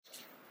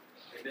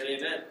Amen,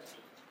 amen.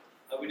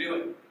 How we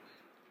doing?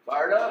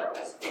 Fired up.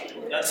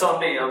 That's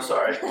on me, I'm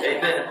sorry.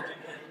 Amen.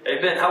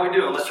 Amen. How we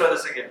doing? Let's try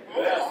this again.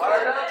 Yeah,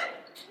 fired up.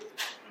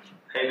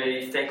 Amen. Are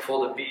you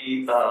thankful to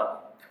be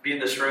in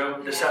this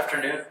room this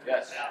afternoon?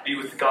 Yes. Be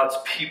with God's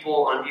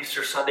people on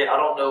Easter Sunday. I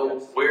don't know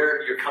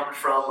where you're coming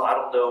from. I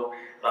don't know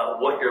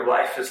what your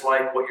life is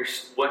like, what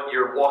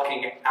you're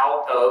walking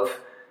out of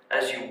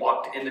as you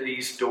walked into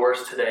these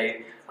doors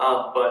today.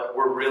 But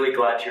we're really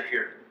glad you're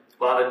here.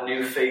 A lot of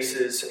new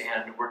faces,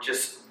 and we're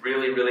just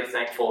really, really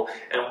thankful.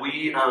 And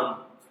we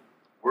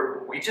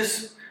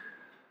just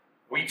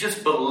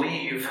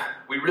believe.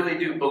 We really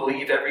do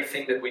believe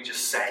everything that we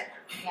just sang.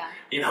 Yeah.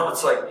 You know,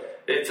 it's like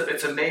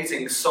it's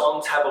amazing.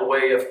 Songs have a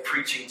way of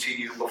preaching to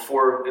you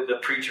before the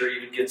preacher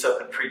even gets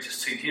up and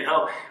preaches to you. You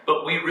know,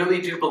 but we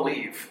really do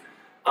believe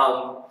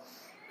that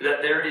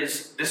there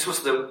is. This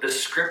was the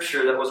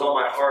scripture that was on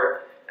my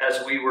heart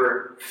as we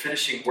were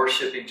finishing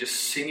worshiping, just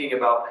singing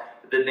about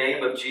the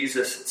name of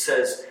Jesus. It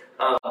says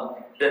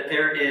that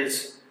there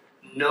is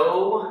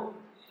no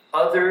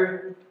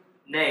other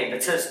name.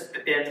 It says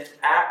in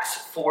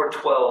Acts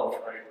 4:12,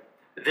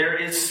 there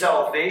is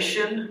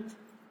salvation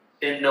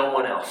in no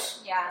one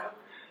else. Yeah.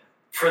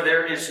 For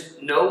there is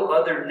no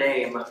other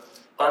name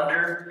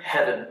under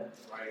heaven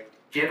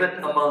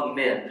given among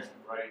men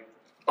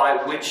by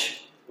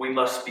which we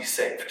must be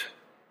saved.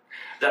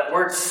 That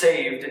word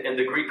saved in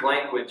the Greek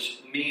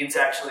language means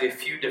actually a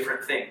few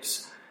different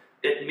things.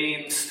 It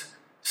means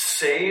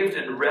saved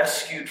and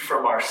rescued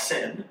from our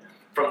sin,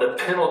 from the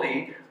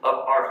penalty of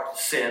our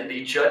sin,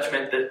 the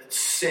judgment that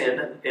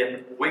sin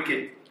and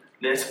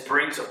wickedness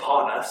brings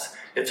upon us.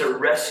 It's a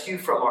rescue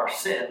from our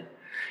sin.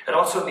 It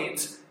also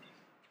means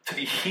to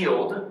be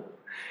healed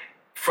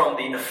from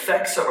the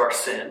effects of our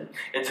sin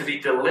and to be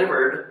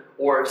delivered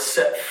or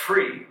set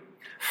free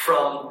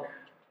from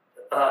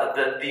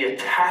the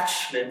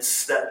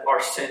attachments that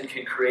our sin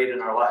can create in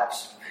our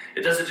lives.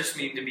 It doesn't just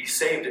mean to be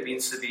saved. It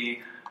means to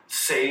be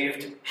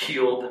saved,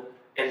 healed,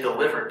 and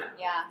delivered.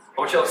 Yeah. I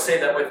want y'all to say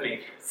that with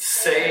me.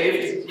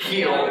 Saved,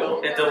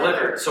 healed, and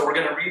delivered. So we're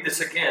going to read this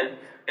again,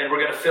 and we're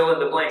going to fill in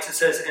the blanks. It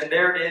says, and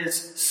there is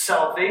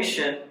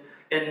salvation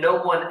in no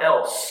one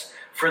else,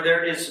 for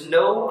there is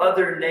no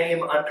other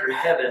name under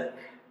heaven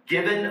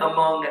given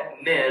among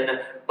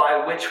men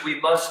by which we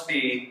must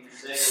be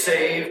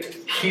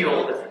saved,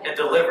 healed, and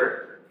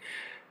delivered.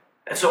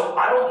 And so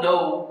I don't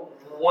know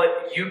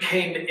what you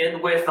came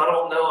in with. I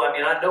don't know. I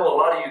mean, I know a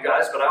lot of you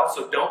guys, but I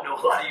also don't know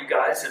a lot of you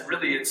guys. And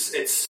really,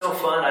 it's so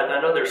fun.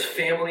 I know there's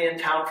family in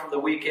town from the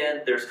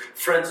weekend. There's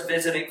friends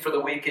visiting for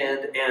the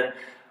weekend. And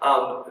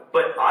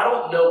but I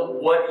don't know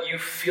what you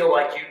feel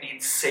like you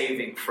need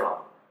saving from.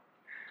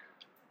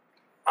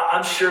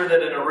 I'm sure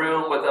that in a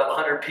room with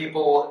 100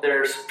 people,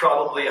 there's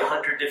probably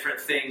 100 different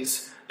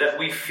things that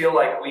we feel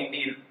like we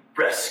need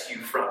rescue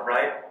from,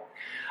 right?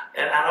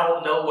 And I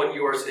don't know what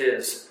yours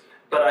is,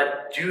 but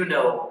I do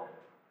know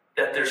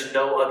that there's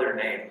no other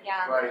name.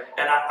 Yeah. Right.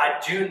 And I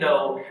do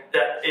know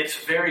that it's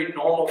very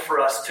normal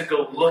for us to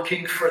go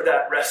looking for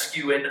that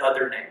rescue in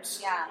other names.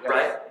 Yeah. Yes.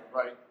 Right?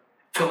 Right.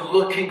 To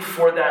looking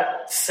for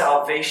that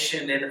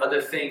salvation in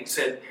other things.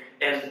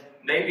 And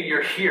maybe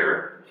you're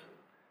here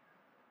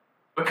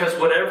because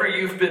whatever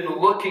you've been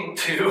looking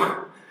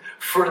to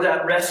for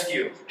that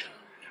rescue,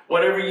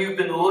 whatever you've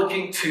been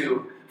looking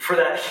to for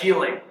that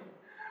healing,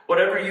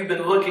 whatever you've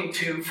been looking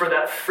to for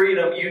that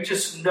freedom, you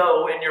just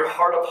know in your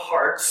heart of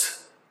hearts,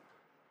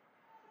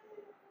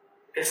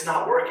 it's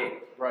not working.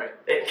 Right.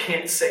 It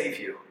can't save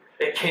you.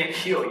 It can't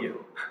heal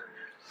you.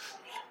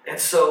 And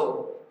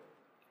so,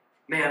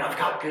 man, I've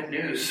got good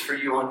news for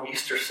you on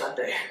Easter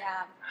Sunday.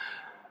 Yeah.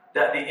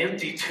 That the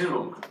empty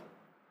tomb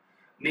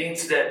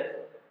means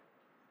that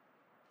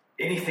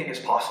anything is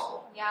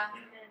possible. Yeah.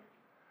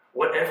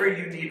 Whatever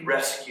you need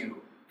rescue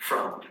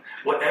from,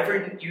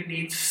 whatever you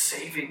need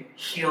saving,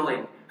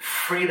 healing,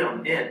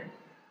 freedom in,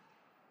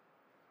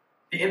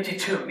 the empty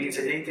tomb means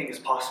that anything is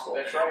possible.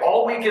 That's right.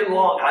 All weekend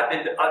long,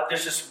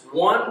 there's just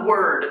one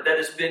word that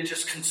has been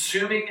just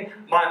consuming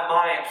my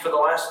mind for the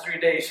last 3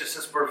 days, just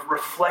as we're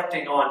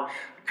reflecting on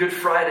Good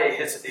Friday,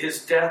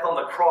 his death on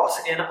the cross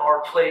in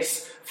our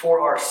place for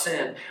our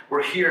sin.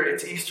 We're here.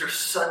 It's Easter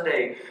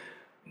Sunday.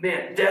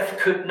 Man, death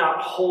could not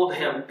hold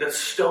him. The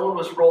stone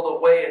was rolled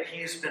away, and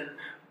he's been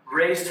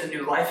raised to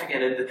new life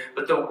again.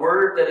 But the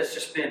word that has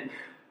just been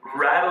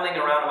rattling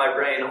around in my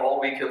brain all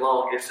weekend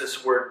long is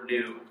this word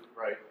new.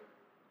 Right.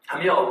 How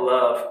many of y'all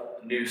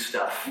love new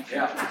stuff?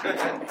 Yeah.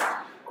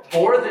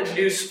 More than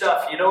new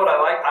stuff, you know what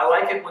I like? I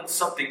like it when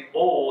something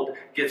old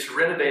gets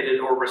renovated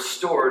or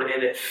restored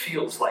and it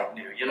feels like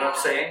new. You know what I'm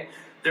saying?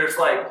 There's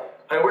like,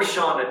 hey, where's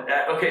Sean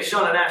and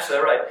Sean and Ashley,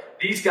 all right.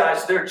 These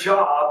guys, their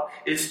job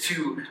is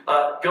to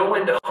go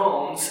into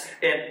homes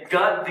and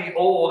gut the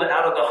old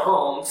out of the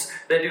homes.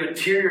 They do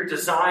interior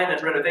design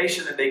and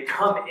renovation, and they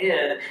come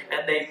in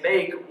and they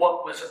make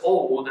what was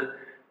old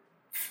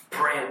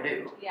brand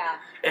new. Yeah.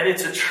 And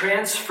it's a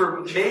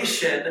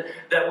transformation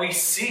that we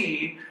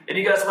see. And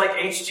you guys like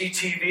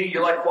HGTV?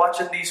 You like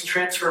watching these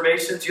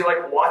transformations? You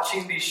like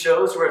watching these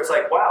shows where it's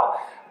like, wow,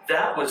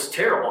 that was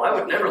terrible. I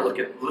would never live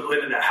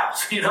in that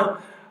house, you know.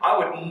 I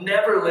would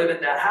never live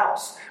in that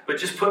house. But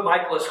just put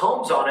Michaelis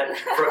Homes on it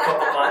for a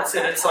couple months,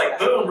 and it's like,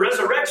 boom,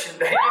 resurrection,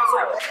 baby.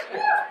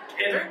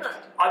 And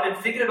I've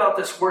been thinking about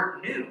this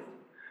word new,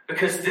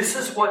 because this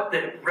is what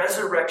the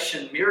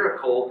resurrection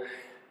miracle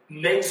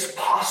makes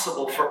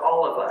possible for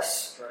all of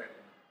us. Right.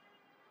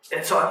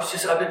 And so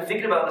I've been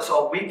thinking about this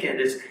all weekend,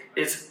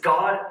 is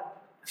God,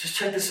 just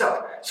check this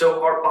out.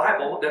 So our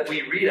Bible that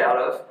we read out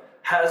of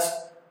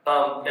has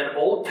an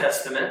Old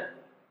Testament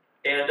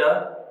and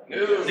a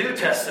New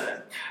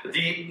Testament.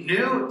 The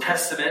New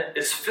Testament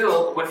is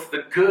filled with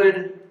the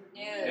good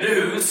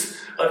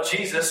news of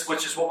Jesus,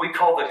 which is what we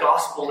call the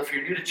gospel. If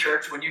you're new to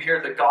church, when you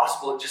hear the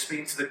gospel, it just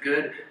means the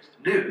good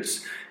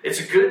news. It's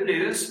good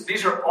news.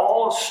 These are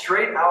all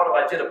straight out of,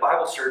 I did a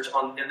Bible search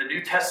in the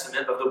New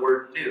Testament of the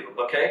word new,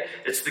 okay?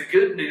 It's the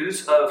good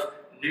news of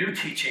new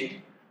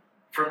teaching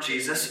from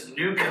Jesus,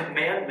 new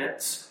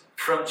commandments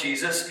from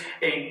Jesus,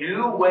 a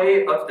new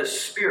way of the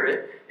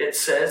Spirit, it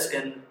says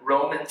in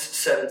Romans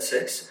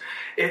 7:6.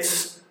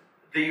 It's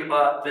the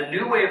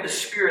new way of the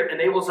Spirit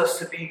enables us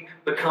to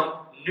become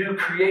new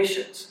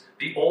creations.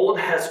 The old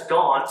has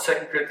gone, 2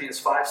 Corinthians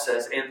 5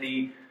 says, and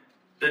the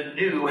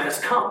new has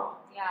come.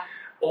 Yeah.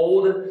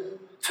 Old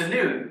to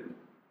new.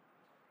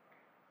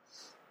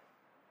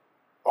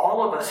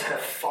 All of us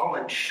have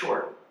fallen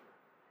short.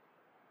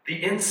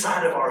 The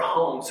inside of our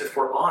homes, if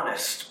we're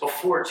honest,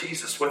 before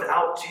Jesus,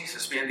 without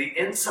Jesus, man, the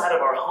inside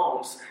of our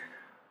homes,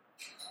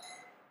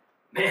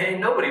 man, ain't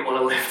nobody want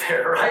to live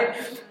there, right?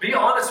 Be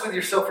honest with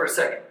yourself for a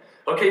second.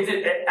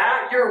 Okay,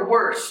 at your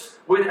worst,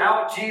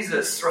 without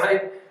Jesus,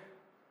 right?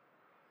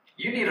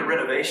 You need a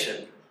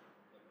renovation.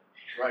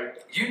 Right.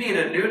 You need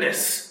a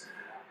newness.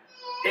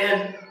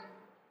 And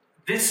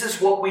this is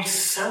what we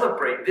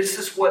celebrate. This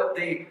is what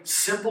the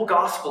simple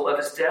gospel of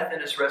his death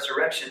and his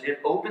resurrection, it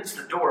opens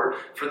the door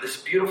for this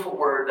beautiful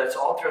word that's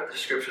all throughout the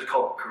scriptures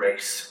called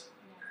grace.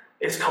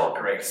 It's called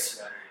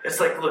grace. It's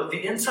like, look,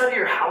 the inside of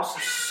your house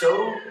is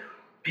so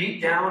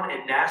beat down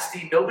and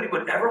nasty. Nobody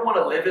would ever want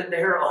to live in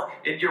there.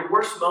 In your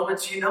worst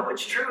moments, you know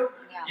it's true.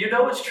 Yeah. You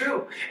know it's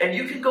true. And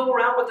you can go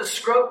around with a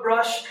scrub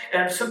brush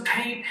and some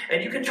paint,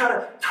 and you can try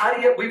to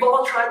tidy up. We've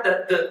all tried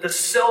the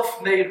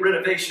self-made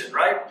renovation,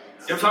 right? You know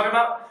what I'm talking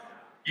about?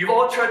 You've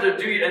all tried to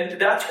do, and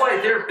that's why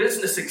their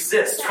business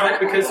exists, right?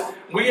 Because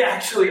we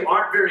actually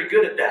aren't very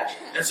good at that.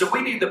 And so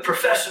we need the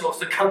professionals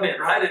to come in,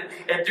 right?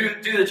 And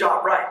do the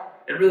job right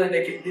and really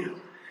make it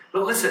new.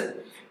 But listen,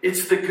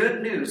 it's the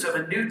good news of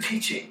a new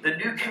teaching, the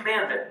new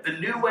commandment, the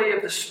new way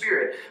of the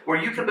Spirit,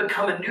 where you can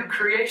become a new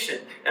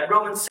creation. And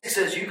Romans 6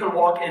 says you can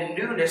walk in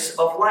newness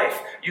of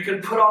life. You can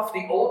put off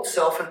the old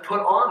self and put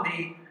on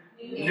the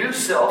new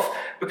self,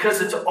 because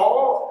it's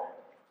all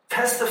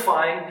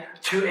testifying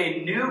to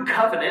a new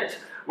covenant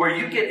where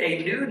you get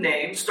a new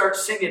name, start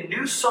singing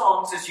new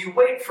songs as you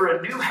wait for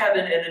a new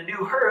heaven and a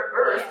new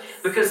earth,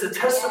 because the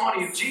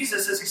testimony of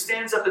Jesus as he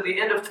stands up at the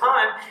end of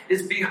time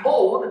is,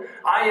 behold,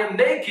 I am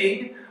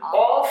making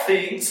all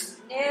things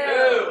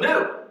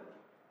new.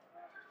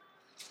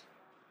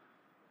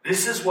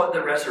 This is what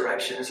the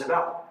resurrection is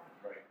about.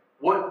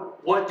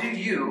 What do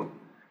you,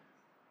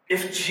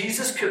 if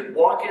Jesus could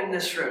walk in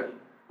this room,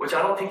 which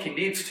I don't think he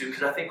needs to,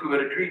 because I think we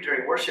would agree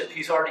during worship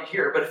he's already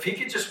here. But if he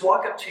could just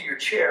walk up to your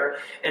chair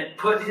and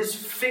put his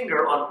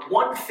finger on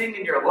one thing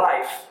in your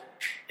life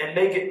and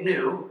make it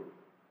new,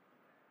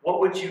 what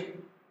would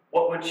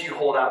you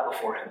hold out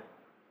before him?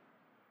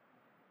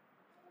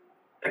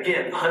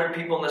 Again, 100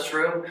 people in this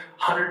room,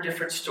 100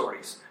 different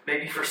stories.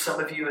 Maybe for some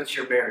of you it's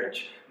your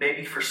marriage.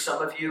 Maybe for some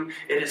of you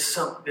it is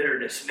some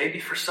bitterness. Maybe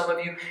for some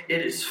of you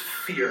it is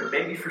fear.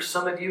 Maybe for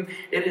some of you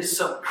it is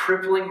some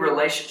crippling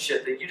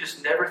relationship that you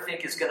just never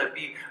think is going to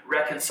be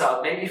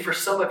reconciled. Maybe for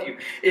some of you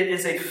it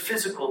is a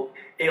physical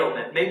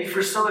ailment. Maybe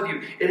for some of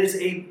you it is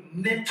a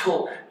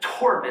mental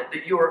torment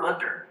that you are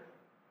under.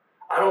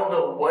 I don't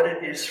know what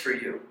it is for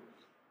you,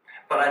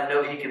 but I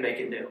know he can make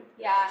it new.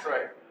 Yeah. That's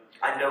right.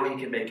 I know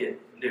he can make it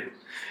new.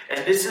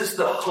 And this is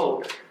the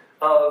hope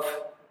of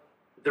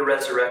the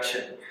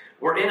resurrection.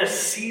 We're in a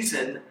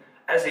season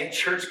as a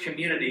church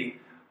community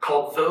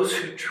called Those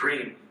Who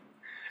Dream.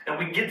 And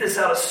we get this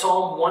out of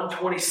Psalm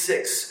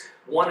 126,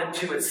 1 and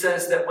 2. It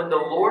says that when the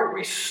Lord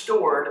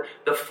restored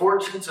the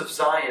fortunes of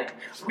Zion,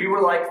 we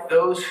were like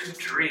those who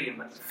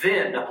dream.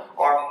 Then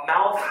our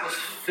mouth was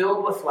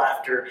filled with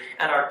laughter,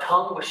 and our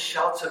tongue with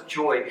shouts of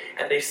joy.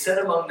 And they said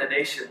among the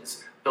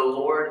nations, the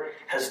Lord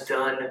has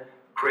done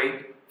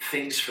great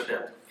things for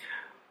them.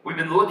 We've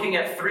been looking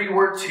at three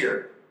words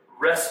here.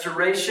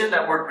 Restoration,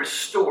 that word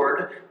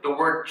restored, the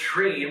word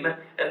dream,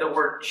 and the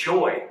word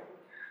joy.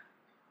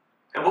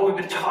 And what we've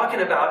been talking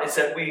about is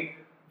that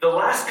the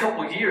last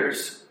couple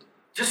years,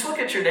 just look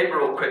at your neighbor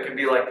real quick and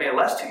be like, man,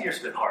 last 2 years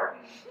have been hard.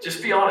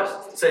 Just be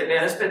honest. Say,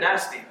 man, it's been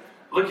nasty.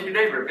 Look at your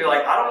neighbor and be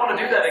like, I don't want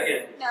to do that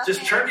again.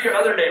 Just turn to your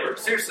other neighbor.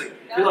 Seriously.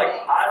 Be like,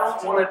 I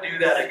don't want to do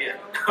that again.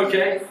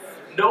 Okay?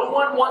 No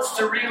one wants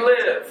to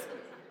relive.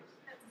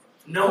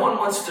 No one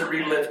wants to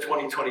relive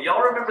 2020.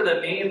 Y'all remember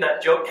the meme,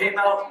 that joke came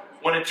out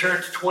when it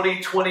turned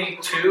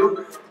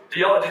 2022?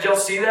 Did y'all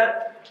see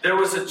that? There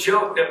was a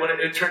joke that when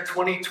it turned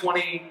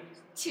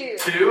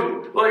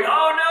 2022, like,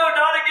 oh no,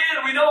 not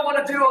again. We don't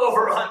want to do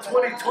over on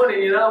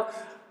 2020, you know?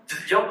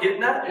 Did y'all get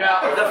that?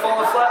 Yeah. Or that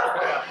falling flat?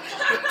 Yeah.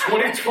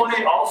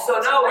 2020 also,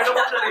 no, we don't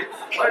want that.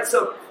 All right,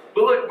 so,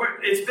 but look,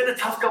 it's been a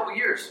tough couple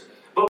years.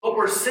 But what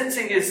we're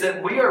sensing is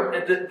that we are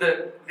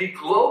the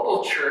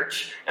global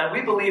church, and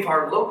we believe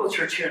our local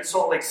church here in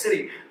Salt Lake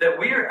City, that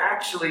we are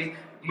actually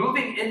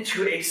moving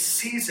into a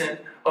season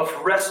of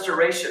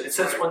restoration. It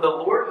says when the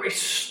Lord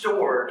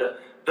restored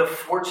the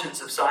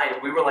fortunes of Zion,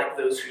 we were like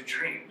those who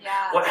dream.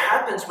 Yeah. What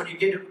happens when you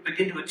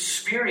begin to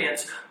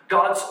experience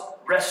God's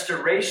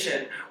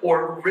restoration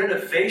or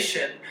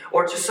renovation,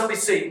 or just somebody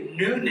say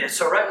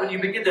newness, all right? When you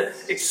begin to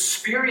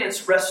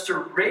experience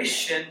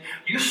restoration,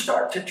 you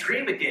start to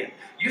dream again.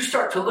 You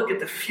start to look at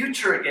the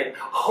future again.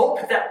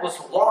 Hope that was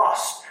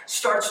lost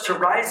starts to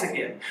rise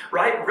again,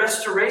 right?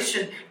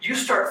 Restoration, you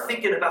start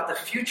thinking about the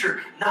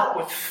future, not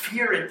with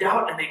fear and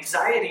doubt and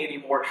anxiety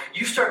anymore.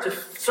 You start to,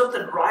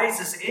 something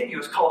rises in you.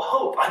 It's called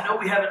hope. I know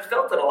we haven't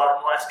felt it a lot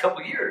in the last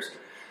couple of years.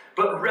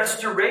 But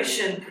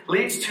restoration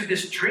leads to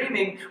this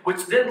dreaming,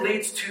 which then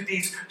leads to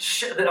these,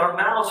 our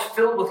mouths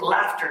filled with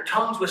laughter,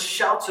 tongues with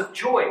shouts of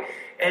joy.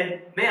 And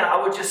man, I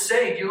would just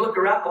say, you look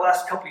around the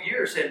last couple of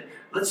years, and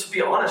let's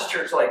be honest,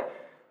 church, like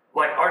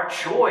our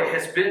joy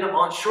has been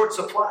on short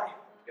supply.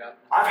 Yeah.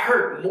 I've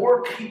heard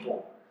more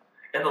people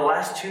in the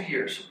last 2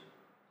 years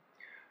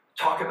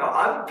talk about,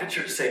 I would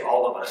venture to say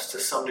all of us to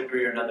some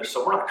degree or another,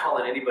 so we're not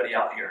calling anybody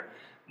out here.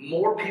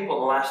 More people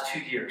in the last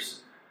 2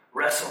 years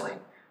wrestling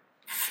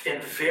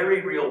in very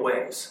real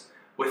ways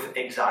with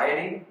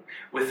anxiety,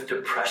 with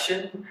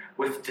depression,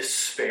 with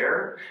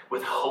despair,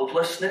 with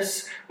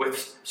hopelessness,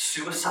 with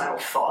suicidal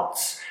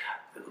thoughts.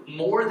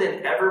 More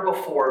than ever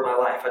before in my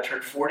life. I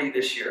turned 40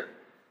 this year.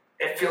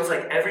 It feels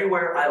like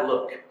everywhere I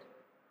look,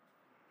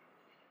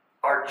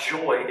 our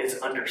joy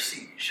is under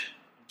siege.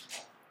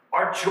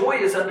 Our joy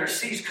is under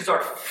siege because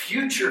our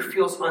future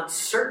feels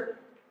uncertain.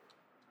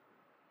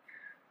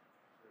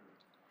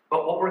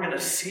 But what we're going to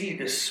see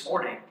this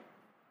morning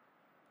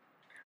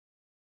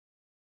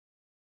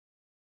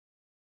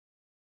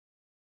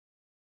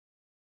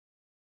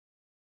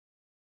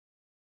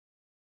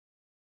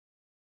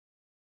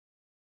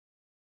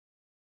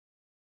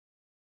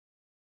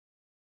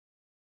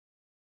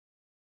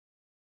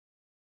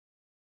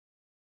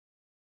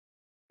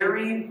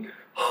very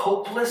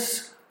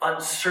hopeless,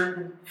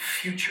 uncertain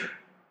future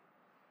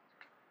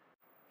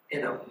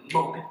in a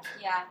moment.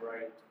 Yeah.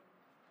 Right.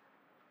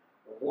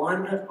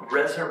 One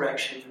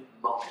resurrection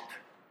moment.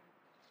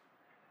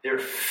 Their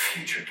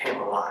future came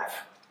alive.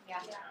 Yeah.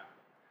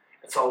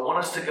 And so I want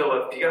us to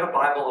go, if you got a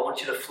Bible, I want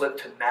you to flip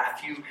to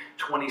Matthew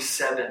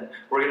 27.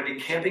 We're going to be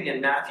camping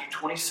in Matthew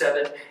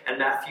 27 and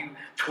Matthew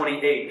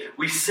 28.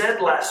 We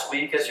said last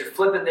week, as you're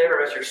flipping there,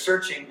 or as you're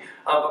searching,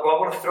 I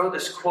want to throw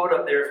this quote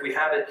up there if we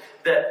have it,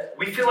 that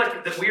we feel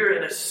like that we are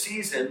in a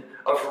season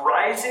of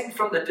rising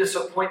from the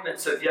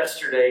disappointments of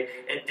yesterday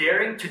and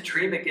daring to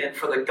dream again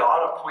for the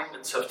God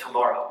appointments of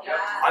tomorrow.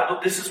 Yeah.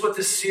 This is what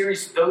this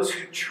series, Those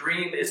Who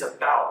Dream, is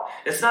about.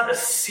 It's not a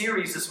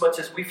series as much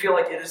as we feel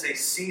like it is a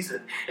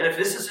season. And if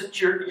this is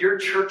your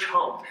church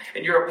home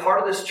and you're a part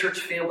of this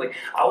church family,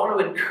 I want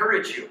to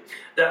encourage you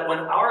that when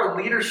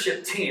our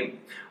leadership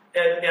team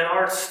and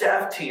our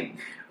staff team,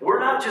 we're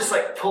not just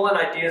like pulling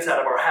ideas out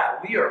of our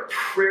hat. We are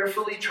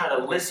prayerfully trying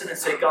to listen and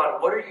say,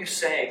 God, what are you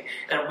saying?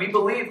 And we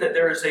believe that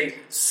there is a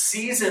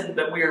season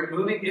that we are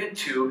moving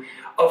into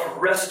of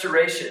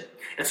restoration.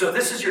 And so if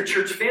this is your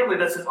church family,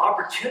 that's an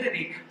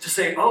opportunity to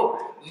say,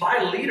 oh,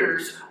 my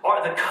leaders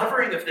are the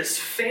covering of this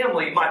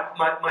family.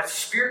 My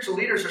spiritual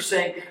leaders are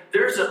saying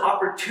there's an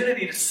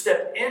opportunity to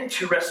step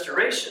into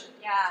restoration.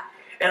 Yeah.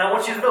 And I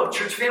want you to know,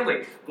 church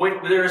family, when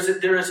there is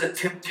a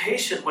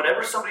temptation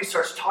whenever somebody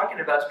starts talking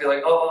about it, to be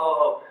like,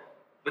 oh,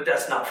 but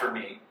that's not for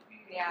me.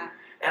 Yeah.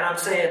 And I'm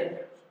saying,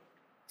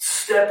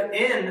 step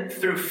in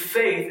through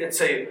faith and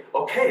say,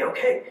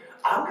 okay,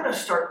 I'm going to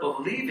start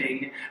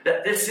believing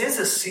that this is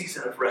a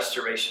season of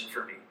restoration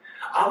for me.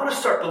 I'm going to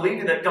start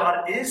believing that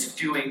God is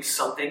doing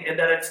something and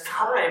that it's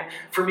time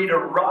for me to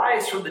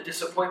rise from the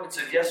disappointments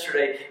of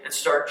yesterday and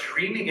start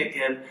dreaming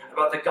again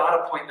about the God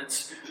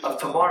appointments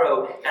of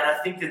tomorrow. And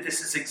I think that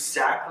this is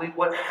exactly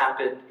what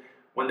happened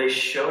when they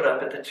showed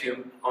up at the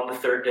tomb on the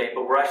third day.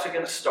 But we're actually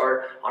going to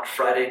start on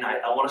Friday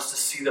night. I want us to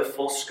see the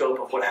full scope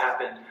of what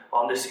happened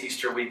on this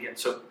Easter weekend.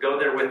 So go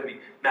there with me.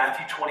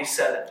 Matthew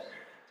 27.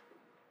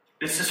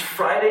 This is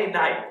Friday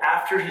night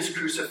after his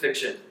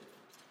crucifixion.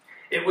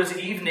 It was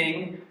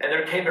evening, and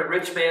there came a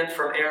rich man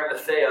from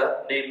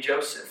Arimathea named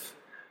Joseph,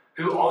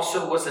 who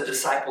also was a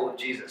disciple of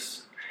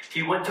Jesus.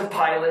 He went to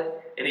Pilate,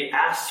 and he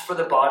asked for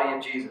the body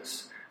of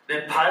Jesus.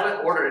 Then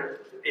Pilate ordered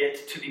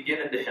it to be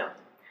given to him.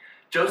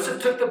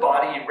 Joseph took the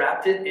body, he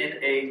wrapped it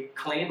in a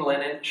clean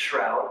linen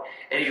shroud,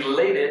 and he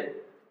laid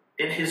it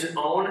in his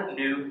own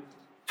new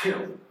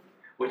tomb,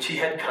 which he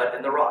had cut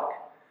in the rock.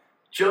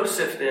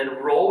 Joseph then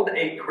rolled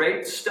a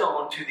great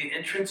stone to the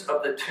entrance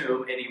of the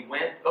tomb, and he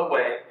went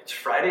away. It's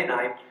Friday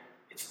night,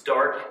 it's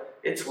dark,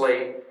 it's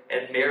late,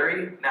 and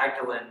Mary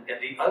Magdalene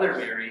and the other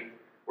Mary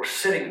were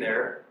sitting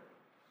there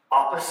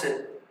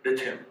opposite the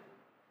tomb.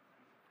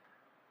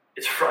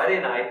 It's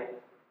Friday night.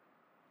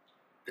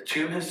 The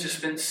tomb has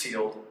just been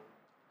sealed.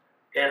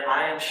 And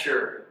I am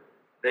sure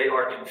they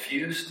are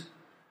confused.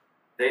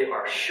 They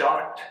are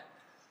shocked.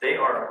 They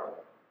are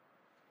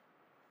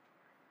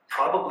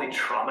probably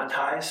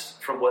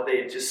traumatized from what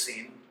they had just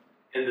seen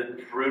in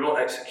the brutal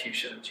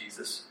execution of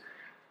Jesus.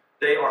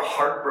 They are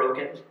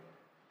heartbroken,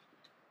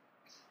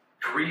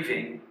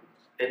 grieving,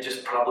 and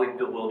just probably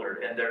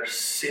bewildered. And they're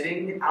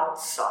sitting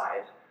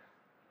outside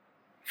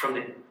from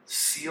the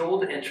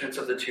sealed entrance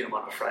of the tomb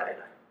on a Friday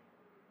night.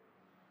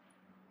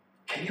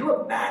 Can you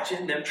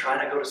imagine them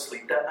trying to go to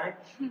sleep that night?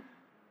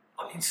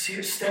 I mean,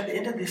 seriously, step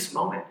into this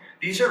moment.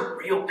 These are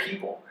real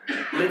people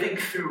living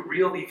through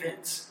real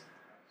events.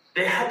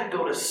 They had to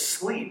go to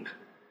sleep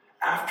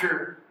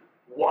after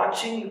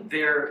watching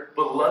their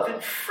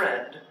beloved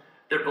friend,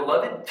 their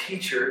beloved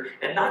teacher,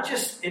 and not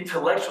just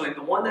intellectually,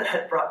 the one that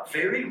had brought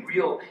very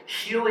real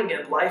healing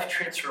and life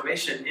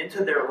transformation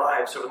into their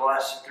lives over the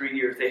last 3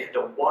 years. They had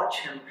to watch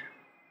him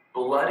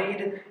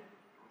bloodied,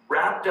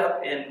 wrapped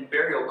up in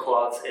burial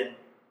cloths, and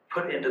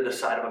put into the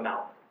side of a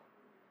mountain.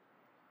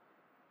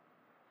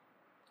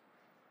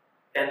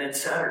 And then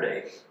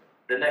Saturday,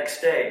 the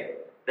next day,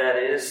 that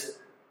is,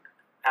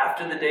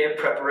 after the day of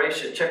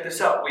preparation, check this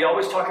out. We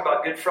always talk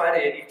about Good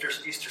Friday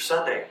and Easter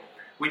Sunday.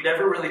 We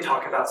never really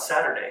talk about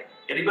Saturday.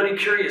 Anybody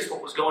curious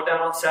what was going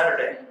down on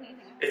Saturday?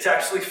 It's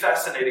actually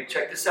fascinating.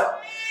 Check this out.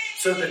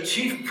 So the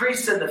chief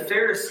priests and the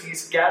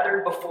Pharisees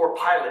gathered before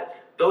Pilate.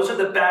 Those are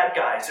the bad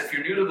guys. If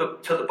you're new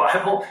to the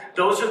Bible,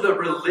 those are the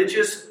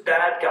religious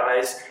bad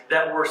guys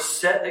that were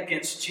set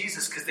against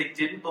Jesus because they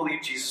didn't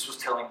believe Jesus was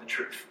telling the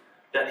truth,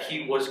 that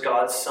he was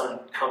God's son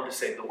come to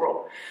save the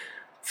world.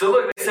 So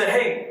look, they said,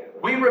 hey,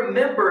 we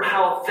remember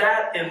how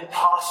that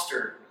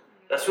imposter,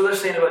 that's what they're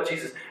saying about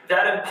Jesus,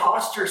 that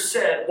imposter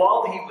said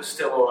while he was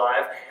still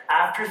alive,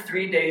 after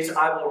 3 days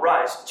I will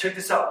rise. Check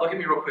this out. Look at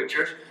me real quick,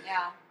 church.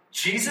 Yeah.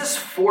 Jesus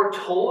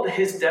foretold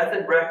his death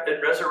and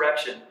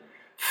resurrection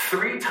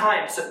 3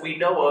 times that we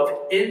know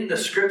of in the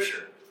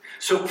scripture.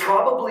 So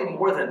probably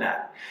more than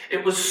that.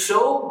 It was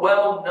so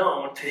well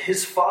known to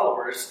his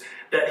followers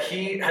that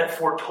he had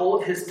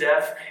foretold his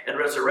death and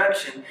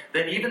resurrection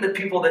that even the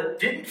people that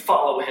didn't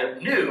follow him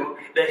knew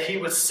that he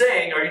was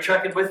saying, are you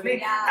tracking with me?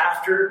 Yeah.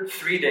 After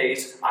 3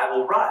 days, I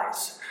will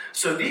rise.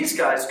 So these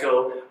guys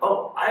go,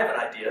 oh, I have an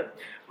idea.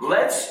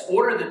 Let's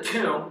order the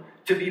tomb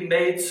to be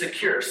made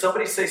secure.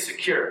 Somebody say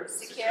secure.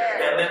 Secure.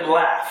 And then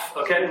laugh.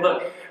 Okay,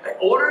 look.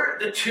 Order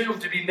the tomb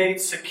to be made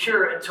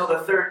secure until the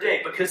 3rd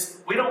day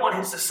because we don't want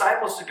his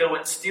disciples to go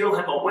and steal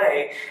him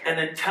away and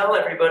then tell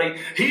everybody,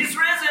 he's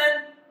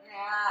risen.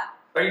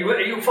 Yeah. Are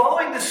you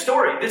following the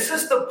story? This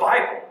is the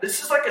Bible.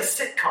 This is like a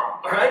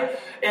sitcom, all right?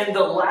 And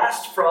the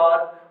last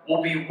fraud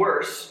will be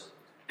worse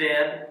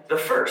than the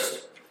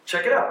first.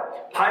 Check it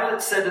out.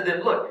 Pilate said to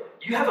them, look,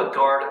 you have a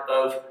guard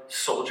of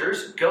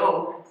soldiers.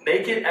 Go,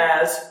 make it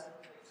as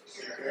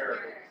secure.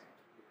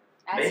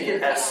 Make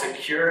it as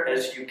secure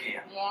as you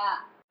can. Yeah.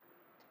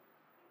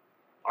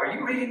 Are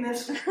you reading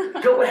this?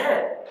 Go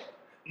ahead.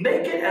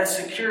 Make it as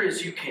secure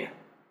as you can.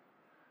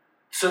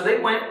 So they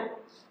went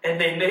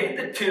and they made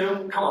the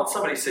tomb. Come on,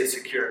 somebody say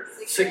secure.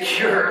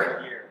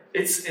 Secure.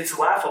 It's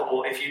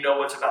laughable if you know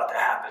what's about to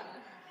happen.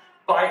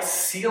 By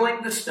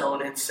sealing the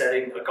stone and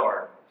setting a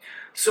guard.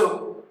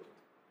 So,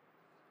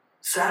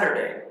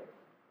 Saturday,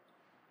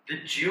 the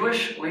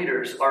Jewish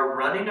leaders are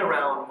running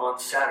around on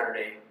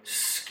Saturday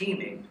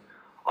scheming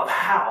of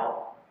how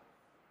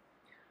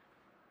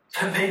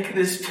to make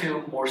this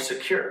tomb more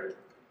secure.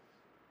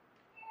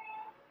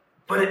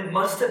 But it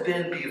must have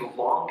been the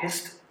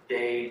longest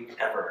day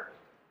ever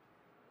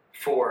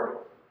for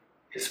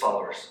his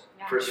followers,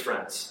 for his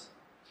friends.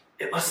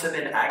 It must have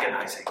been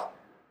agonizing.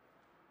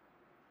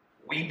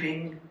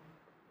 Weeping,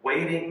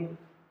 waiting.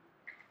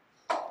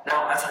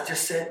 Now, as I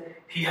just said,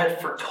 he had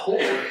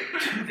foretold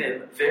to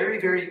them very,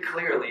 very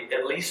clearly,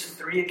 at least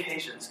 3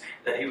 occasions,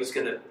 that he was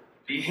going to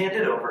be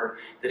handed over,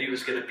 that he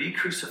was going to be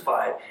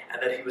crucified,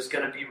 and that he was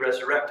going to be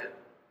resurrected.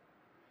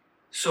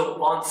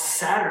 So on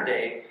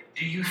Saturday,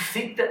 do you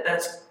think that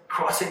that's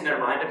crossing their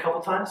mind a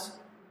couple times?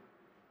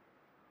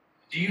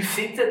 Do you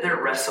think that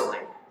they're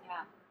wrestling?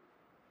 Yeah.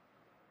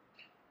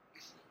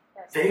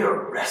 Yes. They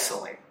are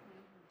wrestling.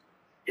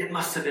 It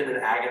must have been an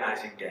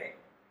agonizing day.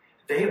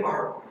 They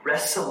are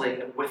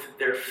wrestling with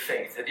their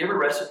faith. Have you ever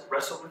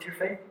wrestled with your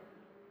faith?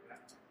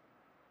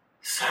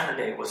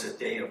 Saturday was a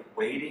day of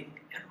waiting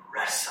and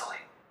wrestling.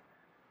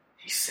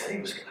 He said he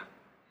was going to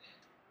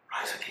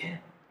rise again.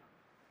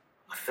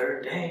 The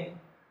 3rd day.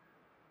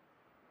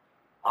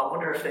 I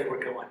wonder if they were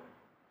going,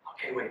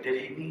 okay, wait,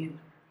 did he mean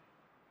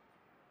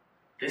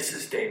this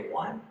is day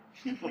 1?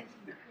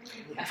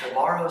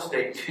 Tomorrow's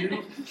day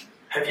 2?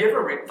 Have you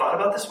ever thought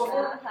about this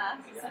before?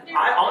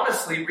 I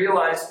honestly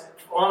realized,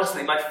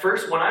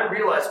 when I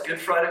realized Good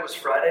Friday was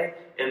Friday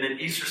and then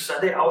Easter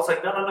Sunday, I was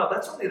like, no,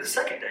 that's only the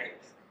 2nd day.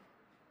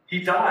 He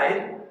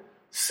died,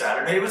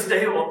 Saturday was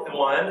day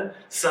 1.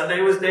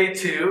 Sunday was day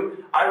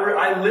 2.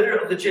 I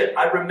literally, legit,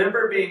 I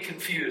remember being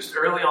confused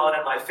early on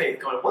in my faith,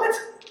 going, what?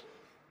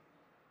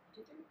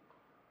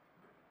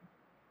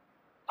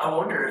 I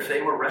wonder if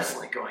they were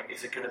wrestling, going,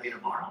 is it going to be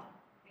tomorrow?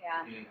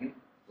 Yeah. Mm-hmm.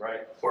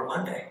 Right. Or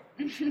Monday?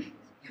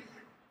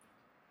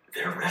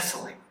 They're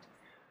wrestling.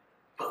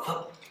 But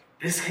look,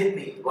 this hit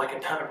me like a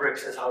ton of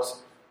bricks as I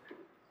was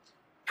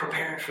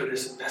preparing for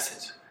this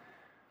message.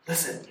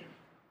 Listen,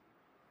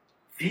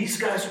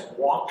 these guys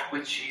walked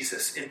with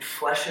Jesus in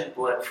flesh and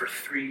blood for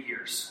 3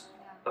 years.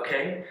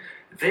 Okay?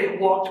 They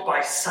walked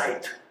by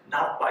sight,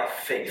 not by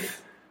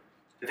faith.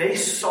 They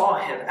saw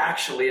him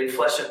actually in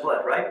flesh and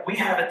blood, right? We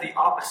have it the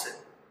opposite,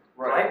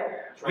 right?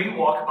 We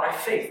walk by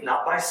faith,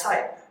 not by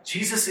sight.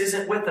 Jesus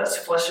isn't with us,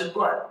 flesh and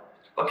blood.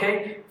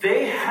 Okay?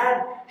 They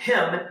had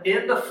him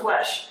in the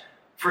flesh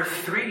for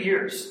 3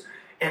 years.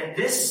 And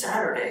this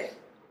Saturday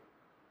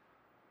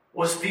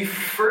was the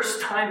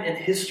first time in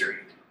history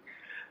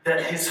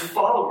that his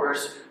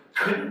followers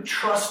couldn't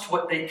trust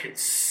what they could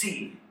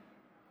see,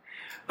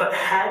 but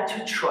had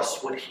to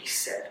trust what he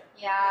said.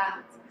 Yeah.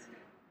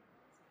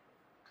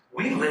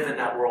 We live in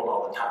that world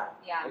all the time.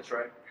 Yeah. That's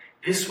right.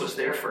 This was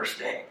their first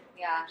day.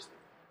 Yeah.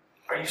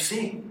 Are you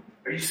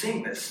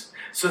seeing this?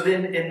 So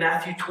then in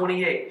Matthew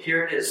 28,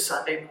 here it is,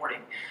 Sunday morning.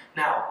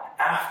 Now,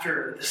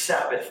 after the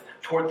Sabbath,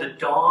 toward the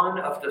dawn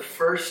of the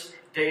first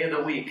day of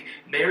the week,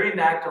 Mary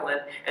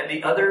Magdalene and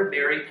the other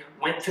Mary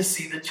went to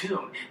see the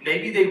tomb.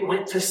 Maybe they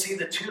went to see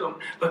the tomb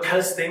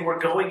because they were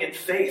going in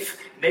faith.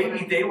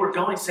 Maybe they were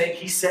going saying,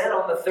 he said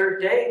on the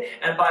third day,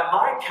 and by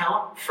my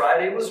count,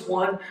 Friday was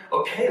 1.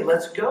 Okay,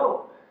 let's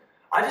go.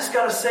 I just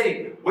got to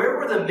say, where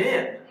were the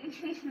men?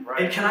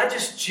 Right. And can I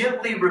just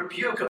gently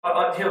rebuke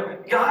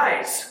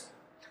guys,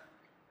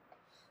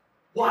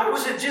 why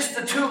was it just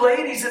the 2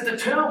 ladies at the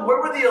tomb?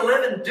 Where were the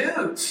 11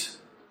 dudes?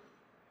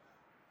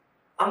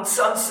 I'm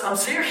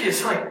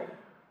serious. Like,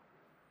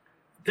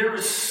 there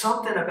was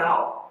something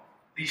about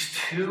these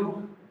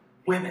 2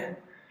 women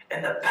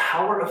and the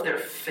power of their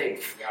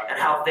faith and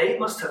how they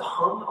must have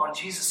hung on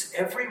Jesus'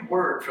 every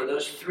word for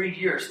those 3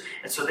 years.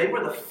 And so they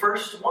were the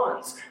first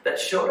ones that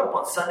showed up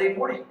on Sunday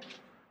morning.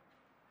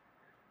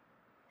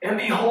 And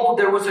behold,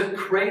 there was a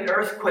great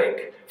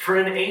earthquake, for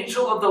an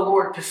angel of the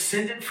Lord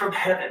descended from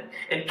heaven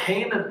and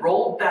came and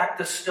rolled back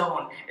the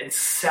stone and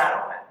sat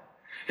on it.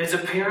 His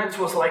appearance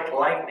was like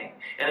lightning,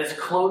 and his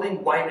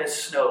clothing white as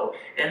snow.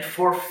 And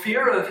for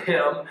fear of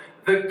him,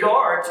 the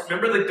guards,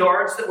 remember the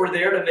guards that were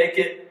there to make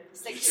it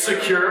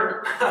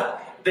secure?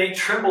 They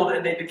trembled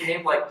and they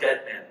became like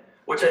dead men,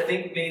 which I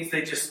think means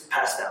they just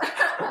passed out.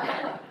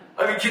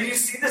 I mean, can you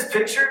see this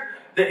picture?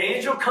 The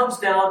angel comes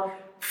down,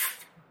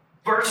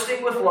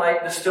 bursting with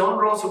light, the stone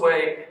rolls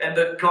away, and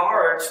the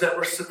guards that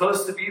were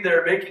supposed to be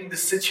there making the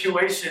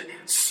situation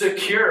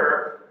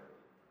secure,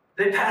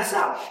 they pass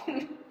out.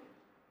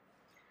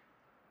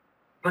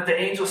 But the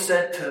angel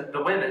said to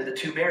the women, the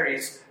 2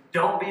 Marys,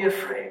 don't be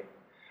afraid,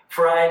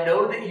 for I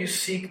know that you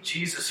seek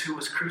Jesus who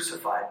was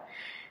crucified.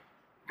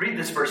 Read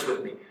this verse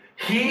with me.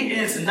 He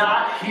is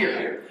not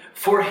here,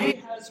 for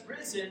he has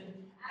risen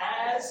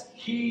as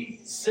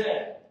he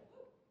said.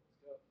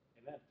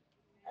 Amen.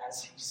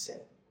 As he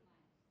said.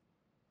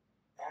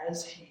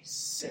 As he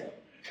said.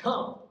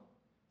 Come,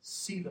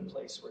 see the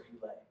place where he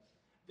lay.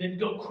 Then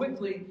go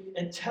quickly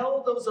and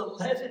tell those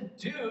 11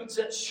 dudes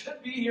that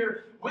should be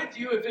here with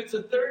you if it's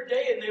the third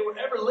day and they were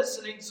ever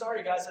listening.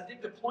 Sorry, guys, I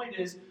think the point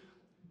is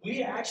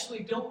we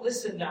actually don't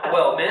listen now.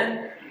 Well,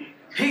 men,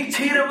 he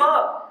teed them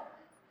up.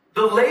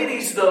 The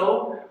ladies,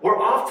 though,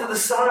 were off to the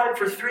side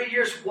for 3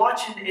 years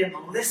watching and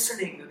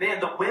listening.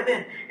 Man, the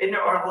women in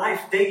our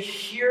life, they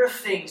hear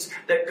things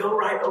that go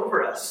right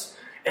over us.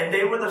 And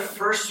they were the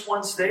first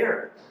ones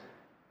there.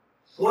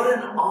 What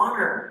an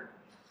honor.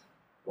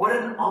 What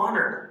an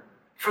honor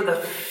for the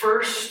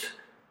first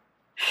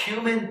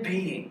human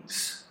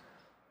beings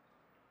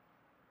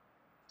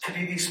to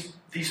be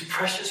these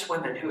precious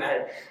women who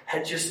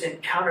had just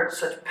encountered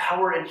such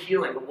power and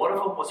healing. One of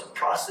them was a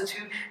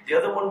prostitute. The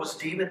other one was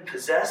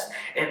demon-possessed.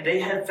 And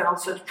they had found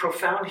such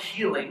profound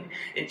healing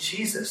in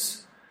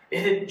Jesus.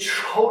 It had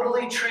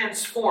totally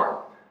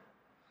transformed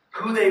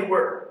who they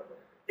were.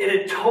 It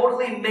had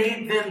totally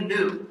made them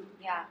new.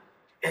 Yeah.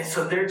 And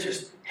so they're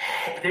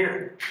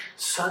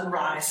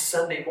sunrise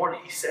Sunday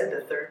morning. He said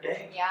the third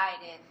day. Yeah, I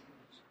did.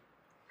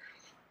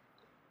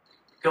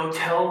 Go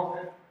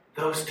tell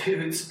those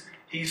dudes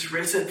he's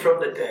risen from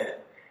the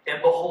dead.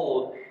 And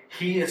behold,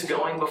 he is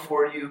going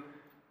before you,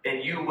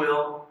 and you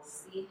will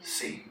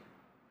see.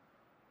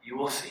 You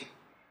will see.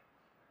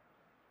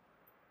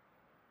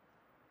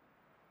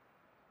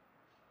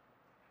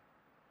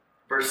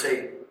 Verse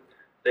 8.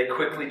 They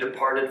quickly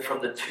departed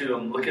from the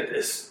tomb. Look at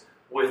this.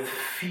 With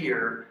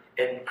fear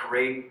and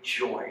great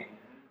joy.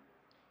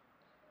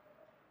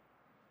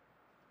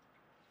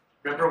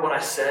 Remember what I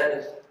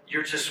said?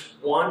 You're just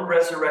one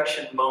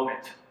resurrection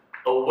moment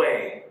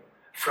away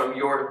from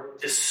your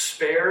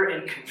despair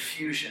and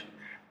confusion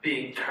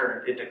being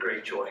turned into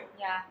great joy.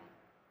 Yeah.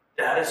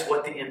 That is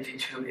what the empty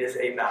tomb is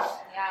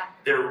about. Yeah.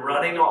 They're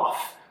running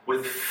off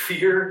with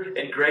fear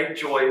and great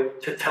joy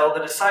to tell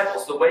the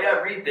disciples. The way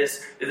I read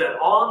this is that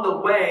on the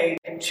way,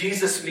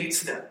 Jesus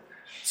meets them.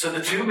 So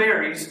the two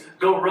Marys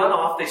go run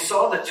off. They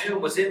saw the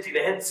tomb was empty.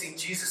 They hadn't seen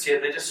Jesus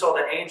yet. They just saw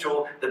the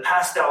angel, the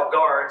passed out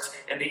guards,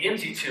 and the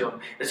empty tomb.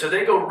 And so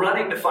they go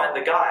running to find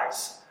the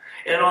guys.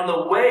 And on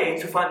the way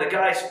to find the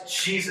guys,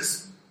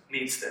 Jesus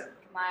meets them.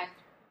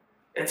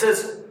 And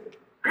says,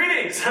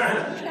 greetings.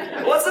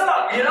 What's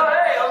up? Hey,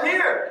 I'm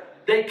here.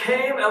 They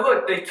came and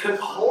look, they took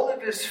hold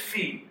of his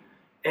feet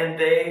and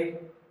they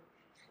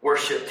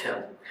worshipped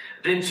him.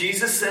 Then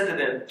Jesus said to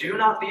them, do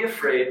not be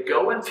afraid.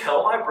 Go and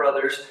tell my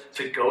brothers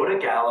to go to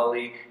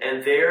Galilee,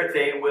 and there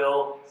they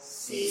will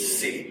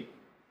see.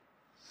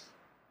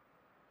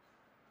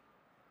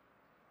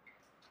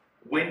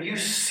 When you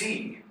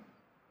see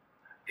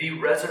the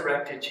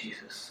resurrected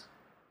Jesus,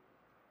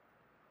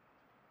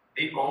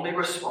 the only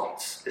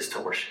response is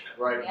to worship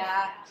him. Right.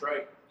 Yeah. That's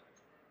right.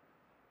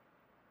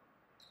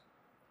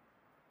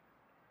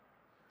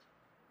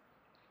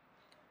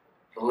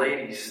 The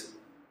ladies,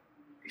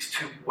 these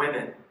two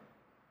women,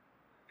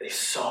 they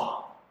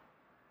saw.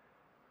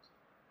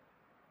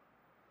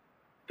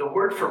 The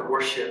word for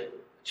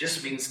worship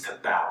just means to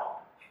bow.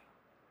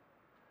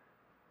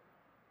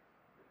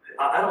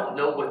 I don't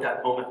know what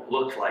that moment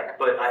looked like,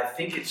 but I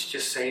think it's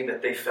just saying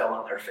that they fell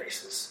on their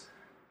faces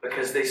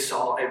because they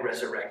saw a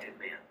resurrected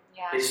man.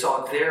 Yeah. They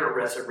saw their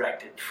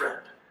resurrected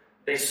friend.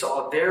 They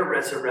saw their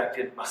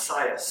resurrected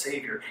Messiah,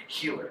 Savior,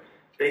 Healer.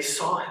 They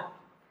saw him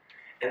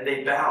and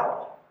they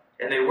bowed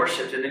and they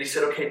worshiped. And then he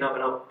said, okay,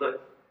 no,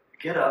 look,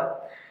 get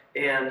up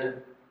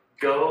and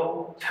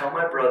go tell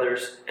my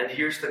brothers. And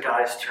here's the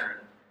guy's turn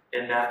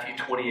in Matthew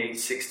 28,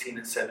 16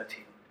 and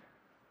 17.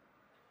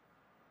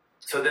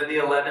 So then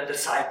the 11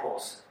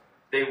 disciples,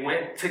 they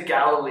went to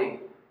Galilee,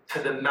 to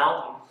the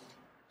mountain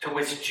to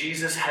which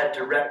Jesus had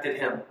directed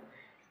him.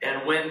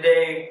 And when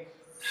they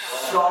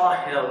saw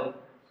him,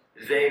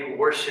 they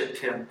worshipped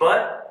him.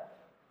 But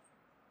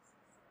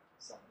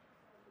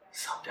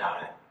some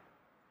doubted.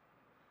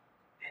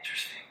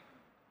 Interesting.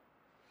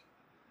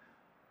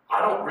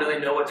 I don't really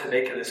know what to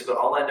make of this, but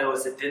all I know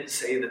is it didn't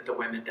say that the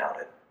women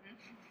doubted.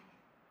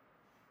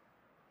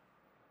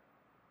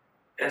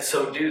 And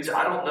so, dudes,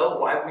 I don't know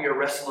why we are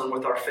wrestling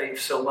with our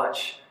faith so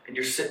much. And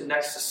you're sitting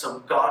next to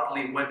some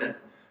godly women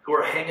who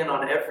are hanging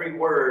on every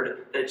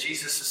word that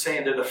Jesus is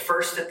saying. They're the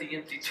first at the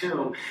empty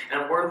tomb.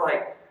 And we're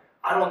like,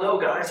 I don't know,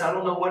 guys. I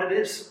don't know what it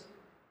is.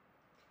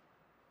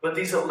 But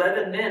these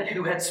 11 men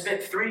who had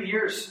spent 3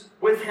 years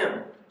with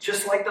him,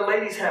 just like the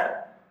ladies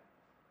had.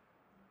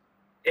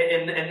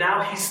 And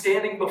now he's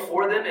standing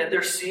before them and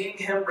they're seeing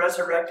him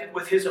resurrected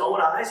with his own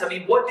eyes. I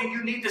mean, what do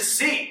you need to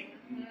see?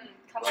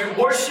 To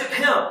worship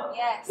him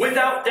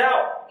without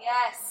doubt.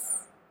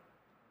 Yes.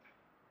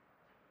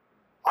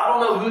 I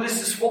don't know who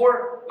this is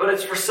for, but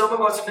it's for some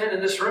of us men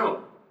in this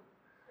room.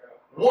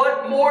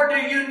 What more do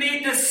you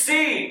need to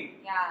see?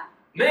 Yeah.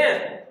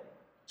 Men,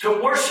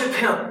 to worship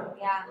him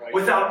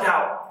without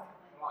doubt.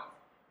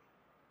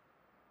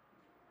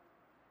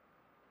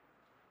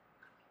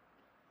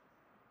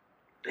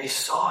 They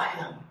saw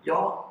him,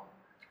 y'all,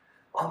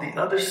 on the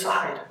other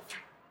side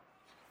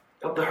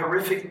of the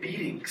horrific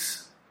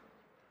beatings.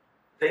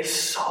 They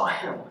saw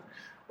him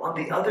on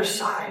the other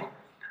side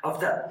of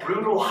that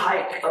brutal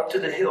hike up to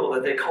the hill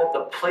that they called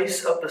the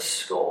place of the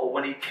skull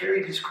when he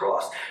carried his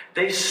cross.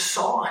 They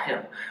saw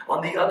him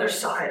on the other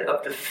side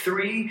of the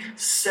 3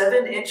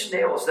 7-inch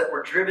nails that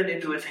were driven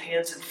into his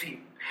hands and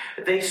feet.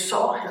 They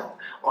saw him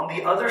on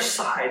the other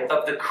side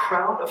of the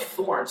crown of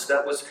thorns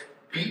that was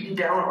beaten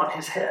down on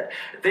his head.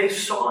 They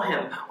saw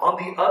him on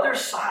the other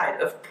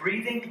side of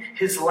breathing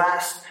his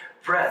last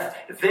breath.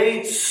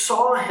 They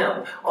saw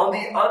him on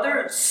the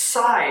other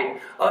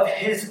side of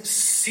his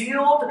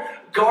sealed,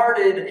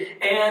 guarded,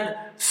 and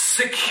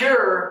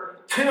secure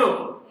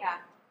tomb. Yeah.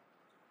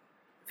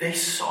 They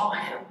saw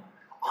him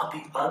on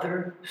the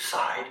other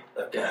side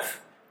of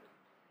death.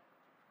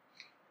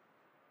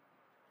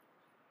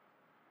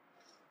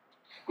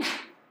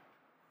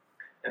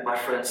 And my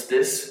friends,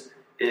 this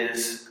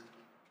is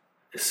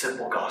the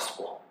simple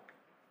gospel.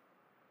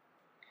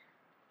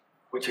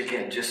 Which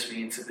again just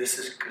means that this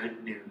is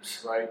good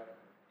news. Right.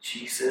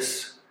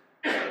 Jesus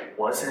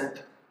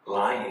wasn't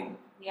lying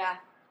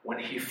when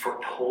he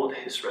foretold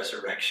his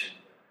resurrection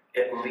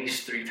at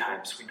least 3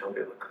 times, we know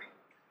biblically.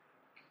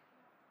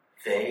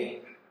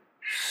 They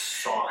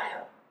saw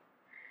him.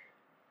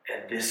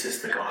 And this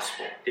is the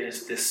gospel. It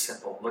is this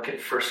simple. Look at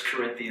 1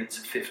 Corinthians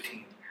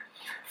 15.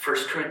 1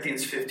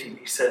 Corinthians 15,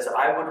 he says,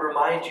 I would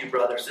remind you,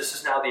 brothers, this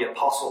is now the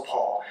Apostle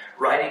Paul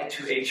writing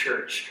to a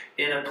church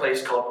in a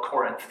place called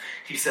Corinth.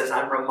 He says,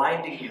 I'm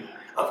reminding you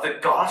of the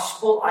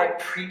gospel I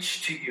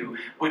preached to you,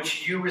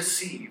 which you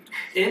received,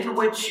 in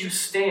which you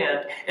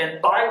stand,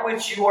 and by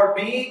which you are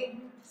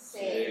being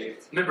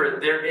Saved. Remember,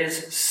 there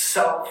is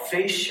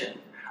salvation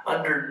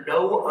under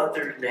no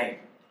other name.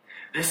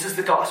 This is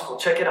the gospel.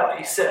 Check it out.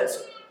 He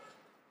says,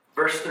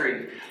 Verse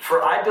 3,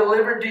 for I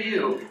delivered to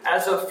you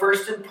as of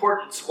first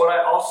importance what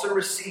I also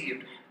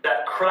received,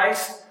 that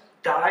Christ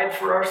died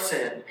for our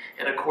sin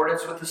in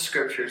accordance with the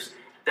Scriptures,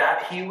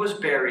 that he was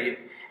buried,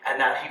 and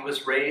that he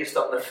was raised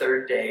on the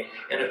third day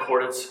in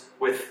accordance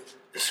with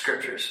the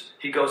scriptures.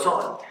 He goes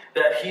on,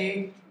 that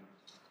he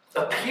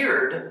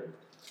appeared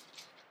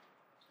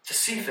to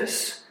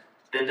Cephas,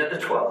 then to the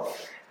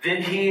 12.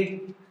 Then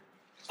he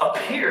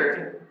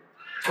appeared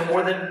to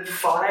more than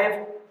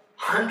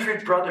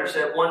 500 brothers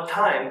at one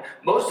time,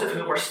 most of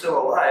whom are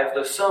still alive,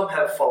 though some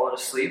have fallen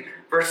asleep.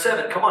 Verse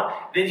 7, come on.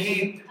 Then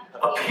he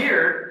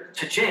appeared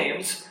to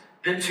James,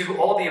 then to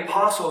all the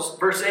apostles.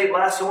 Verse 8,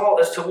 last of all,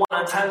 as to one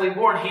untimely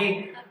born,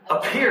 he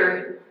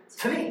appeared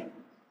to me.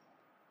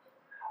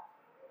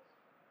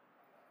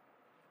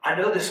 I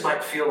know this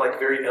might feel like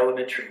very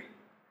elementary,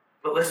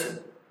 but listen,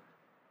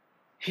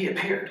 he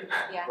appeared.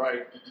 Yeah.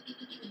 Right.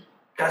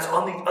 Guys,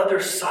 on the other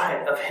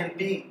side of him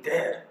being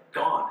dead,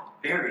 gone,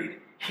 buried,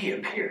 he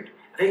appeared.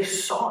 They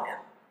saw him.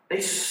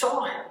 They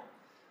saw him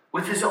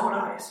with his own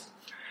eyes.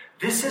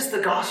 This is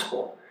the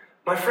gospel.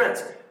 My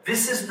friends,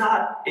 this is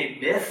not a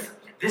myth.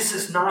 This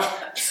is not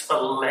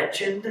a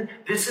legend.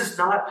 This is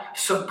not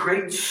some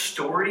great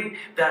story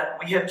that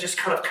we have just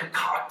kind of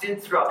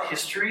concocted throughout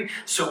history.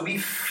 So we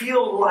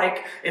feel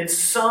like, in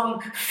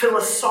some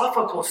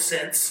philosophical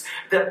sense,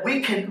 that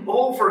we can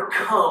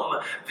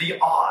overcome the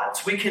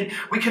odds. We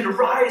can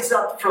rise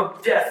up from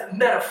death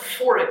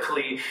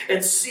metaphorically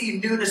and see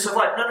newness of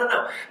life.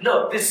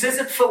 No, this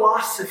isn't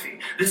philosophy.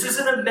 This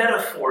isn't a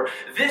metaphor.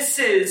 This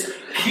is,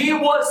 he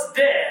was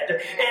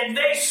dead and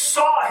they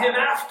saw him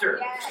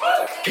after.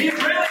 He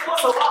really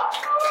was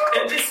alive.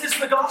 And this is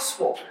the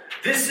gospel.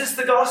 This is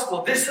the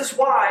gospel. This is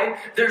why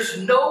there's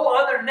no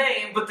other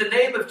name but the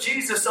name of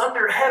Jesus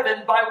under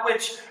heaven, by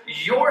which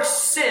your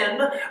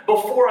sin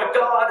before a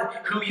God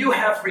who you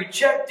have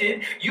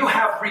rejected, you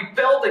have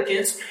rebelled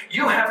against,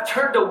 you have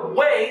turned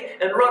away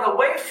and run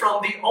away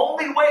from, the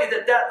only way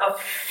that that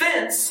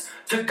offense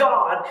to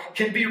God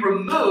can be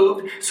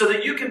removed so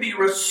that you can be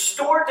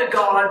restored to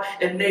God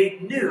and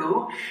made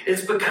new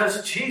is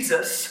because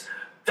Jesus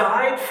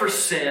died for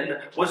sin,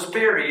 was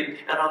buried,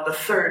 and on the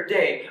third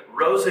day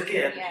rose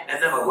again. Yes.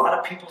 And then a lot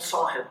of people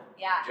saw him.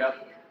 Yeah.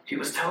 Yep. He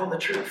was telling the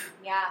truth.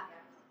 Yeah.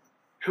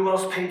 Who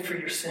else paid for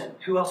your sin?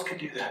 Who else could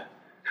do that?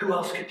 Who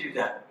else could do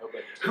that? Okay.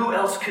 Who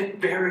else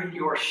could bury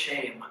your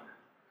shame?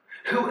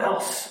 Who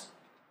else?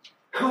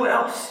 Who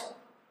else?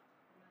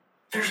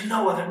 There's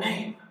no other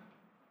name.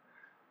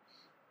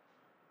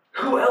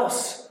 Who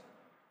else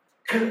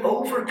could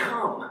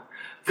overcome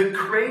the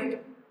great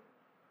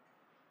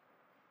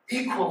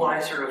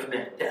equalizer of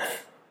men,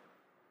 death?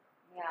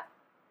 Yeah.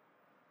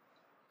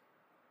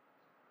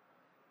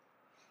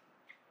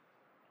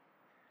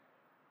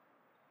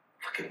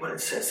 Look at what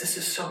it says. This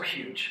is so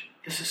huge.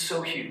 This is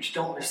so huge.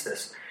 Don't miss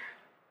this.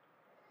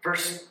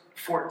 Verse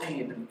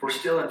 14, we're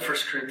still in 1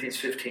 Corinthians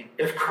 15.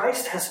 If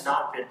Christ has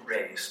not been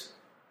raised,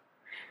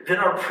 then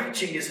our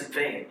preaching is in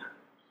vain,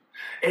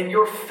 and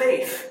your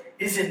faith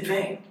is in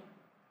vain.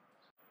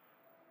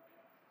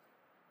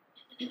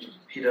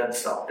 He doesn't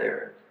stop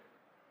there.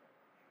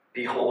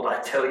 Behold,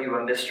 I tell you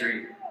a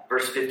mystery.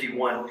 Verse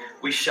 51,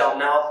 we shall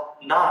now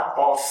not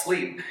all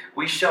sleep.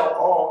 We shall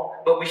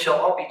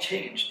all be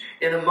changed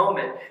in a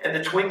moment, in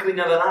the twinkling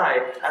of an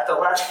eye, at the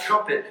last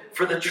trumpet.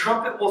 For the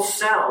trumpet will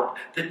sound,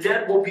 the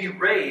dead will be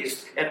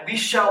raised, and we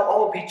shall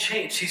all be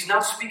changed. He's now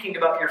speaking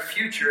about your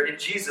future in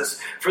Jesus.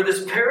 For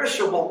this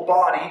perishable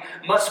body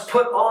must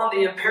put on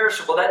the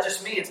imperishable. That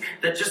just means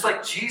that just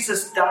like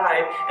Jesus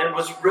died and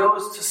was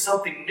rose to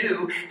something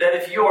new, that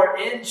if you are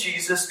in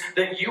Jesus,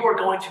 then you are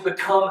going to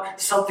become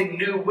something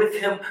new with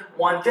him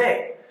one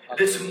day.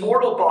 This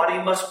mortal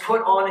body must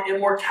put on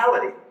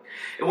immortality.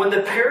 And when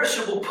the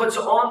perishable puts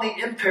on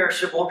the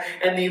imperishable,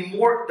 and the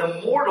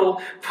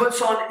mortal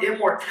puts on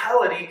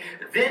immortality,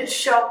 then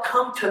shall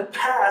come to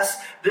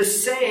pass the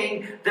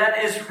saying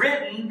that is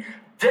written,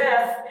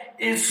 death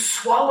is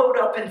swallowed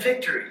up in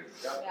victory.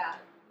 Yeah.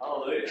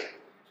 Hallelujah.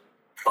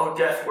 Oh,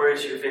 death, where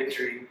is your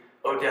victory?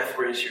 Oh, death,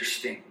 where is your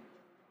sting?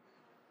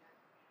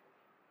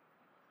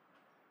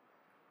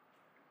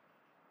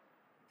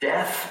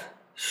 Death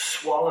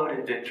swallowed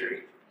in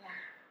victory.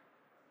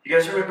 You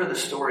guys remember the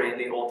story in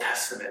the Old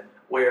Testament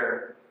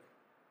where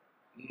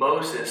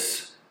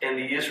Moses and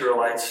the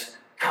Israelites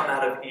come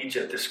out of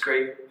Egypt, this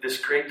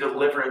great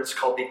deliverance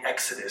called the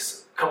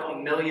Exodus. A couple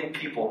million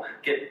people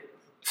get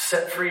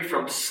set free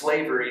from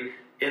slavery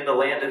in the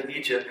land of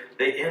Egypt.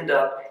 They end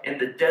up in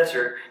the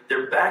desert.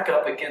 They're back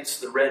up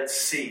against the Red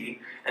Sea,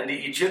 and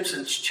the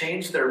Egyptians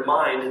change their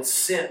mind and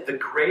sent the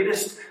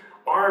greatest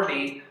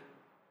army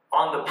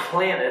on the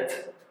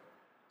planet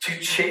to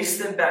chase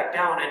them back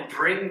down and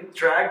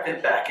drag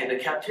them back into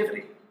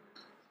captivity.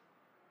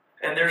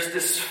 And there's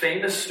this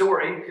famous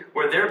story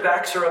where their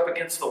backs are up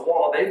against the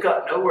wall. They've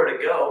got nowhere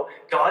to go.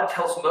 God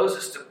tells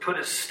Moses to put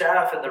his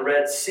staff in the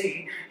Red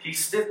Sea. He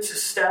sticks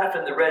his staff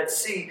in the Red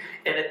Sea,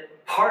 and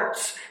it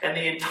parts. And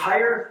the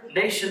entire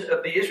nation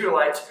of the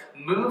Israelites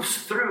moves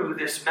through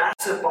this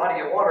massive body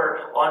of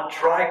water on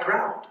dry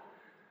ground.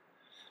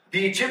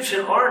 The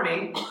Egyptian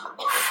army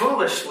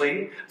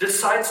foolishly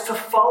decides to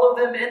follow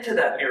them into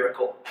that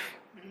miracle.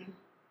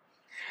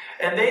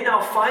 And they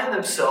now find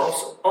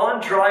themselves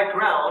on dry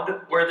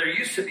ground where there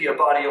used to be a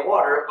body of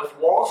water with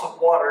walls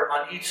of water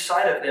on each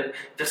side of them,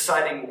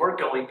 deciding we're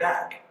going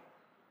back.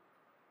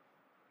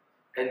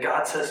 And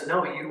God says,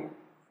 no, you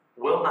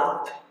will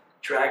not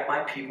drag my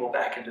people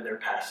back into their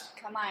past.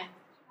 Come on.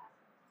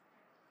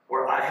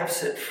 Where I have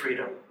set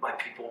freedom, my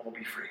people will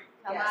be free.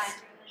 Come on.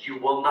 You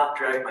will not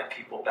drag my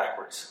people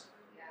backwards.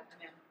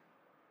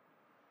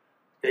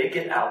 They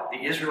get out.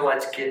 The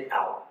Israelites get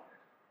out.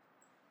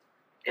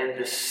 And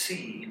the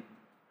sea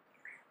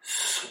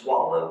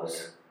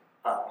swallows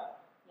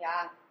up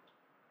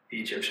the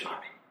Egyptian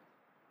army.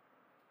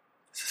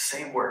 It's the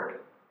same word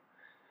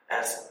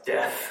as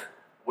death.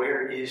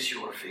 Where is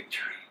your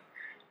victory?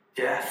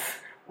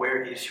 Death,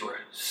 where is your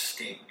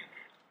sting?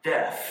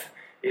 Death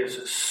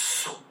is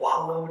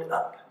swallowed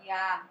up.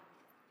 Yeah.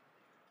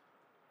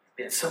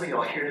 And some of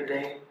y'all here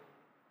today,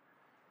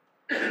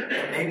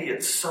 and maybe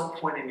at some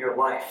point in your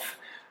life,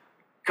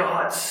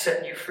 God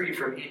set you free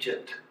from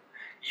Egypt.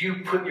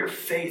 You put your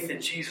faith in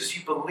Jesus.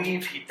 You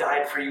believed He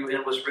died for you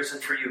and was risen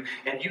for you.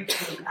 And you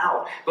came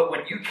out. But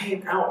when you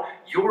came out,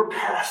 your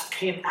past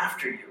came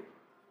after you.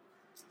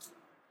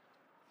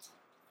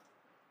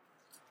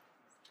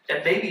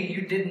 And maybe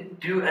you didn't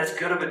do as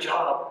good of a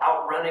job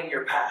outrunning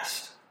your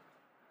past.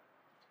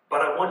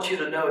 But I want you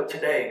to know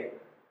today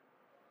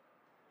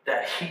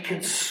that He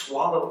can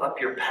swallow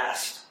up your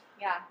past.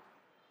 Yeah.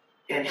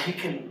 And He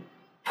can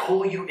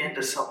pull you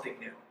into something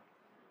new.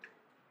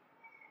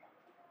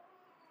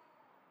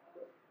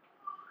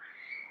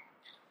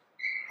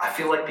 I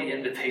feel like the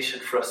invitation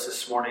for us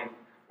this morning,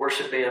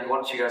 worship band, why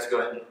don't you guys go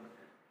ahead and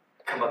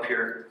come up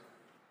here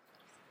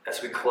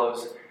as we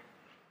close.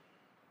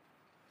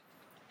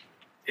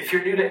 If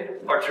you're new to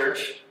our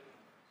church,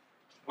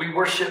 we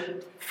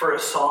worship for a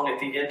song at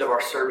the end of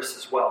our service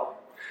as well.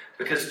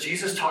 Because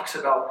Jesus talks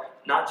about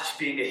not just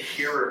being a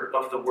hearer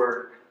of the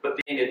word, but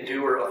being a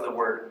doer of the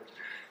word.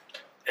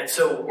 And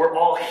so we're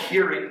all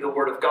hearing the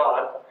word of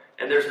God,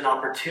 and there's an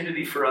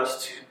opportunity for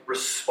us to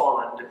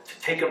respond, to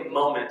take a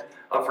moment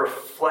of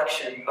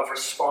reflection, of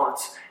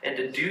response, and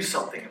to do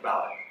something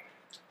about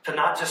it. To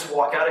not just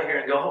walk out of here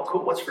and go, oh,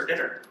 cool, what's for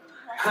dinner?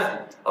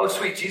 Oh,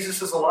 sweet,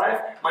 Jesus is alive.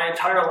 My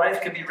entire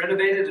life can be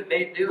renovated and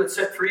made new and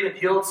set free and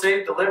healed,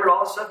 saved, delivered,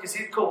 all this stuff. Because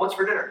He's cool, what's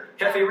for dinner?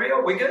 Cafe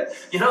Rio, we good?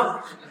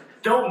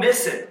 Don't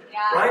miss it,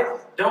 right?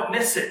 Don't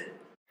miss it.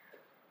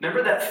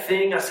 Remember that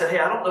thing I said, hey,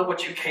 I don't know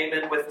what you came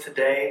in with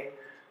today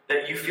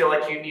that you feel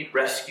like you need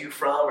rescue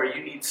from or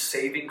you need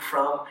saving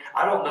from.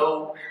 I don't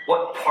know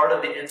what part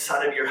of the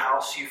inside of your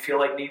house you feel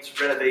like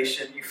needs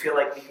renovation, you feel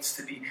like needs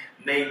to be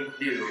made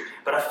new.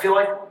 But I feel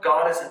like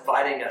God is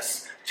inviting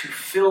us to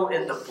fill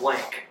in the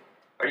blank.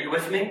 Are you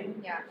with me?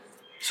 Yeah.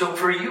 So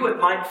for you it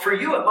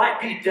might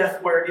be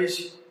death, where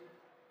is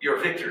your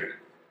victory?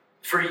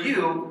 For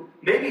you,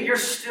 maybe you're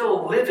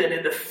still living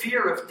in the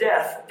fear of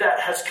death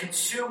that has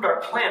consumed our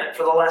planet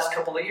for the last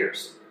couple of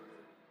years.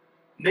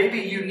 Maybe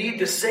you need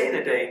to say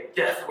today,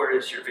 death, where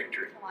is your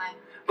victory?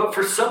 But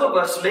for some of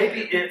us, maybe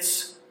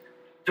it's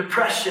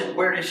depression,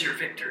 where is your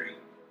victory?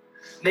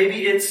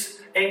 Maybe it's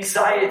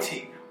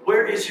anxiety,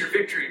 where is your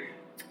victory?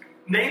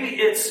 Maybe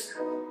it's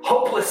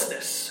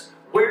hopelessness,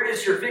 where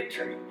is your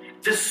victory?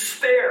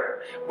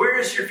 Despair, where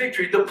is your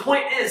victory? The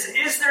point is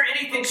there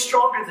anything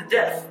stronger than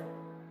death?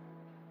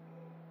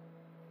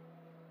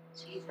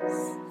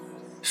 Jesus.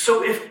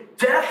 So if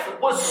death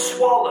was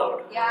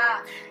swallowed,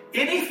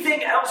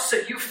 anything else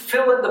that you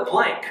fill in the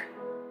blank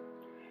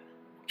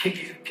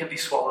can be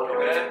swallowed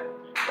away.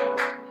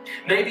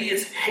 Maybe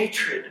it's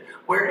hatred.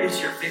 Where is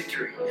your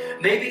victory?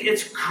 Maybe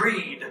it's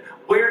greed.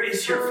 Where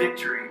is your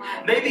victory?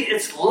 Maybe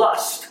it's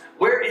lust.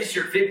 Where is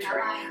your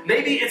victory?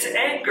 Maybe it's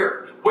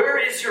anger. Where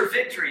is your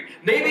victory?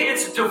 Maybe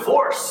it's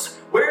divorce.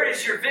 Where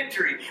is your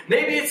victory?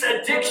 Maybe it's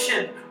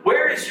addiction.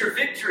 Where is your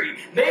victory?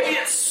 Maybe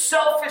it's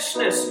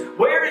selfishness.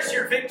 Where is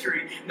your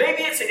victory?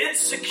 Maybe it's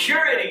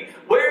insecurity.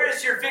 Where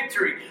is your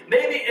victory?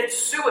 Maybe it's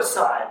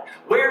suicide.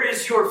 Where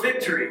is your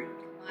victory?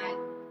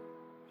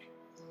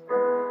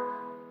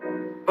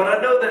 But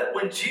I know that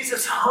when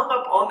Jesus hung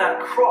up on that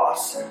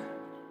cross,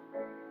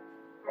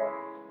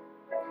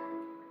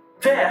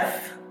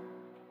 death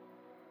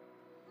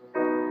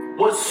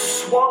was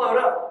swallowed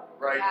up.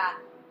 Right.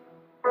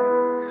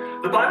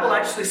 The Bible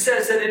actually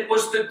says that it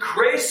was the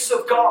grace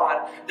of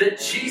God that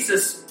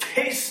Jesus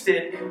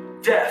tasted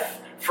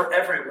death for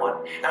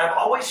everyone. And I've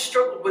always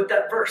struggled with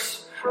that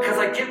verse because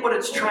I get what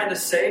it's trying to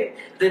say,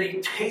 that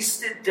He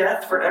tasted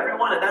death for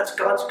everyone, and that's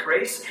God's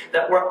grace,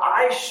 that where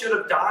I should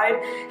have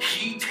died,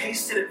 He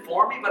tasted it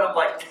for me. But I'm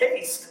like,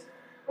 taste?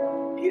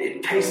 He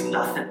didn't taste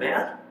nothing,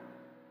 man.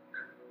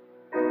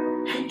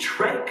 He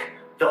drank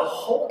the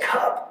whole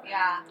cup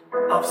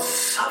of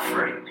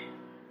suffering.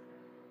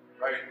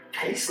 Right.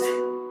 Taste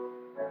it.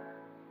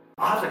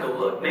 I'll have to go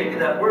look. Maybe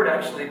that word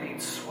actually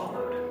means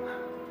swallowed.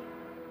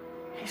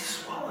 He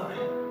swallowed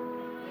it.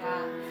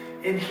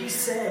 And He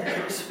said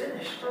it was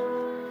finished.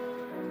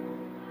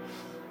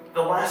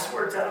 The last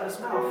words out of His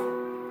mouth.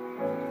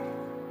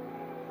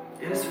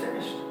 It is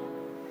finished.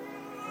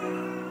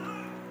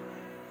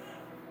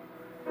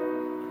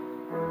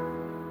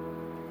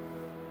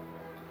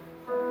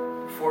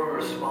 Before we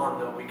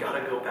respond, though, we got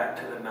to go back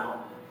to the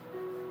mountain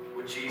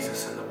with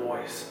Jesus and the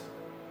boys.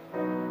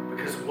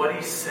 Because what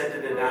he said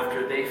to them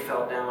after they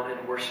fell down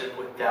in worship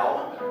with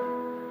doubt,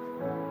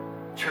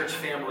 church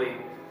family,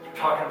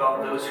 talking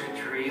about those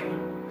who dream,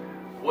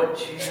 what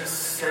Jesus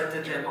said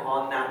to them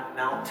on that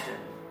mountain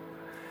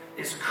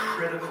is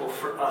critical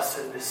for us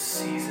in this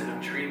season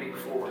of dreaming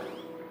forward.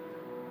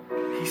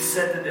 He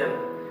said to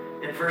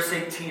them in verse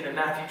 18 in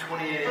Matthew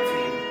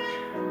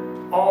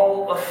 28:18,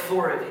 all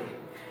authority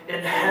in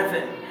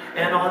heaven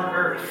and on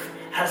earth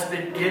has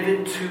been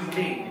given to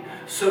me.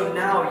 So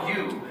now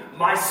you,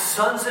 my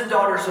sons and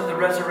daughters of the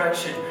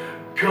resurrection,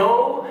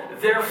 go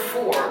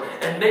therefore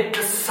and make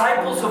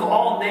disciples of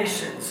all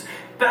nations,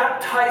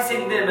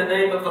 baptizing them in the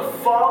name of the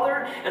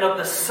Father and of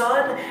the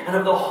Son and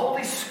of the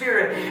Holy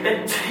Spirit,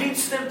 and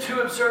teach them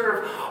to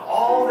observe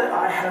all that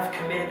I have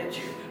commanded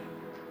you.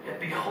 And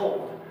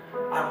behold,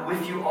 I'm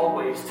with you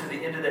always to the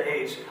end of the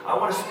age. I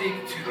want to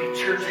speak to the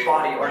church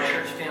body, our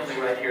church family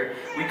right here.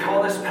 We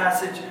call this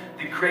passage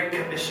the Great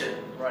Commission.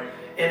 Right.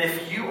 And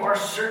if you are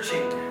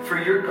searching for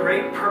your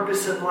great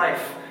purpose in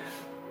life,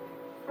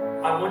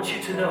 I want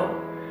you to know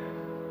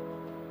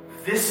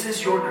this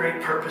is your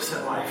great purpose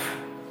in life.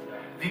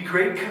 The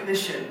Great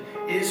Commission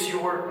is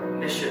your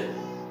mission.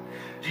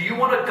 Do you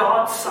want a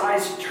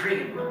God-sized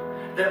dream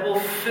that will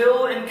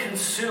fill and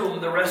consume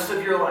the rest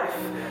of your life?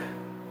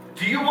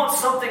 Do you want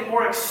something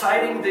more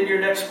exciting than your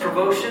next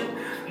promotion?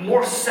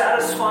 More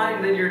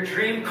satisfying than your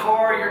dream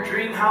car, your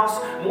dream house?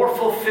 More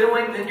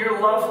fulfilling than your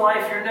love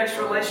life, your next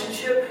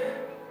relationship?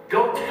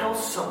 Go tell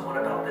someone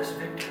about this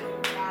victory.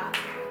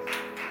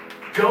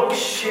 Go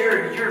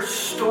share your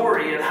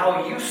story and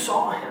how you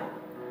saw him.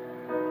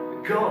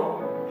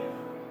 Go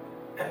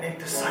and make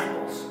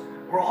disciples.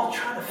 We're all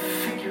trying to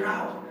figure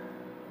out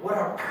what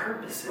our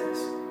purpose is.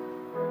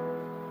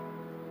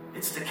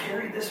 It's to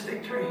carry this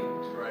victory.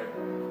 Right.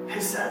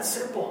 It's that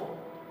simple.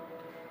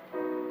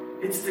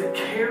 It's to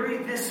carry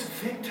this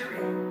victory.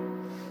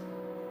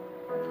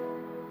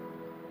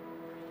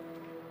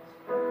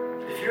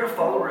 If you're a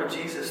follower of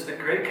Jesus, the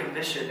Great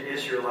Commission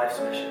is your life's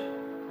mission.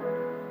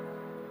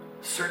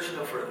 Search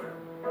no further.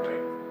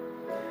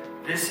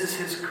 Right. This is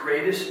his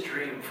greatest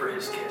dream for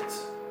his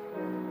kids,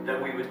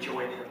 that we would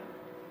join him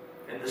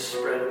in the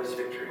spread of his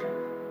victory.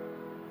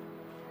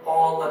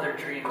 All other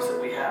dreams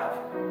that we have,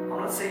 I'm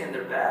not saying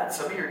they're bad.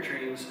 Some of your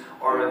dreams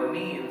are a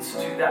means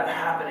to that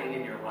happening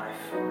in your life,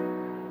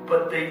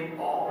 but they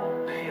all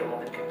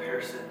pale in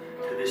comparison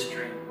to this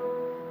dream.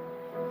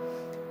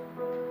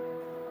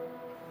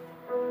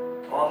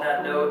 On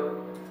that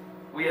note,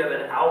 we have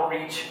an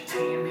outreach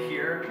team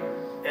here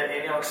at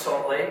Antioch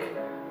Salt Lake.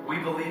 We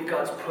believe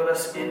God's put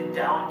us in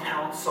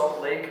downtown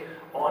Salt Lake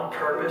on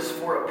purpose,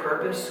 for a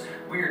purpose.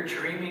 We are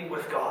dreaming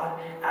with God,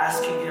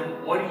 asking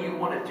him, what do you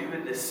want to do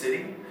in this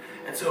city?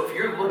 And so if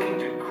you're looking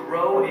to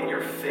grow in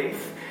your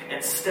faith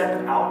and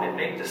step out and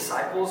make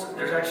disciples,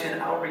 there's actually an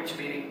outreach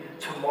meeting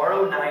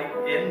tomorrow night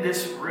in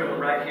this room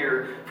right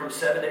here from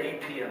 7 to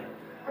 8 p.m.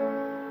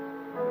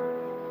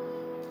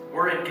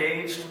 We're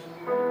engaged,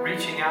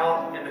 reaching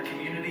out in the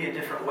community in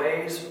different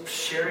ways,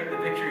 sharing the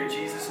victory of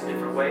Jesus in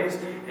different ways.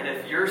 And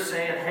if you're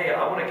saying, hey,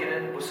 I want to get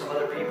in with some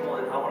other people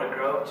and I want to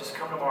grow, just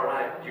come tomorrow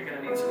night. You're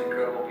going to meet some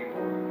incredible people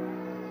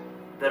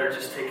that are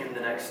just taking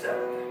the next step.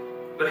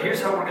 But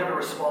here's how we're going to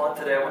respond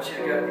today. I want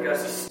you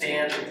guys to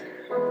stand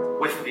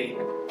with me.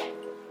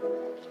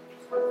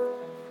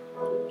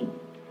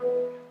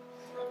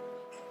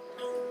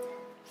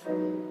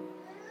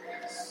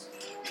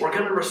 We're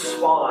going to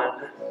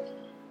respond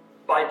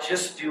by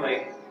just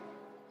doing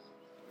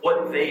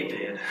what they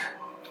did.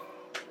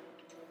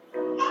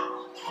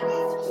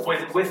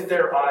 When with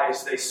their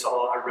eyes they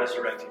saw a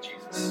resurrected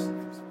Jesus.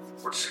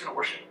 We're just going to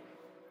worship.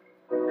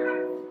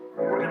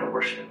 We're going to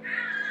worship.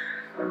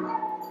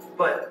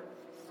 But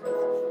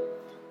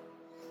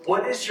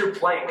what is your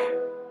blank?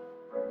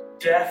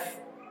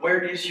 Death, where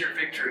is your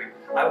victory?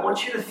 I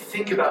want you to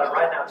think about it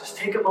right now. Just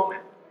take a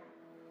moment.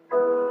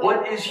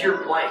 What is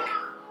your blank?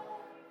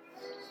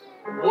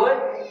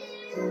 What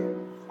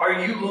are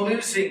you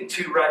losing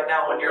to right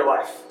now in your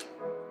life?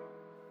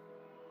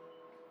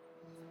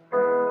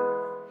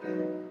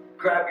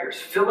 Grab yours.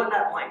 Fill in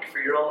that blank for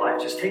your own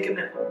life. Just take a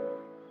minute.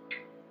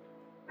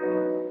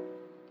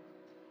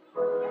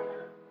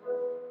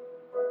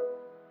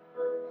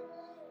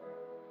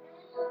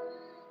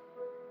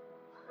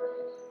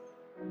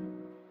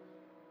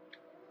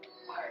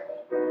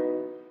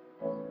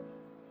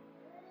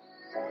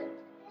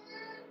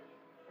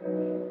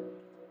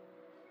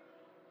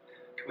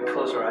 Can we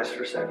close our eyes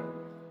for a second?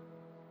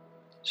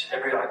 Just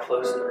every eye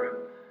closed in the room.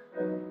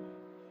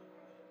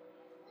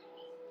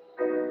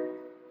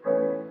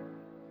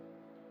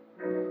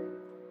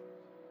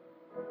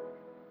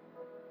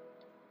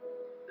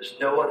 There's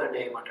no other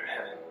name under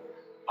heaven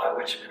by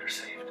which men are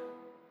saved.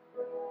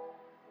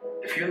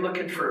 If you're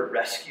looking for a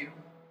rescue,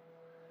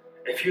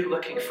 if you're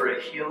looking for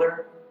a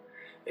healer,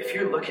 if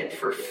you're looking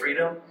for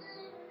freedom,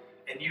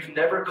 and you've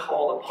never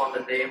called upon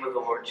the name of the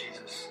Lord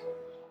Jesus,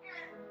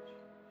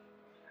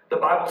 the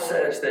Bible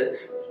says that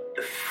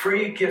the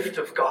free gift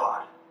of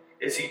God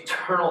is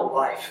eternal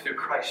life through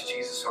Christ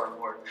Jesus our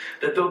Lord.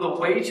 That though the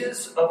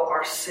wages of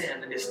our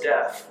sin is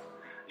death,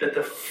 that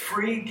the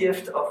free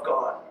gift of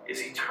God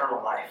is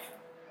eternal life.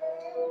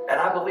 And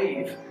I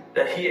believe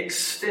that He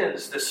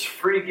extends this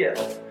free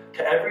gift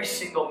to every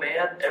single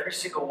man, every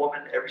single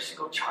woman, every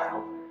single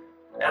child.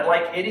 And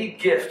like any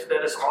gift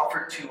that is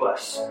offered to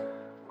us,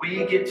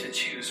 we get to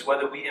choose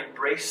whether we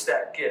embrace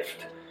that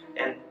gift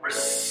and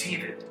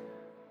receive it.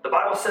 The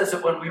Bible says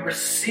that when we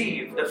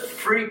receive the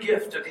free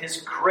gift of His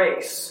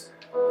grace,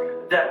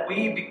 that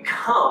we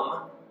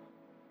become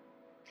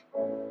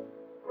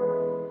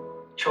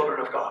children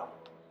of God.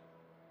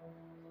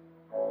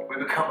 We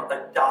become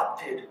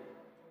adopted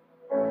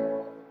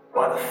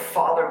by the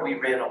Father we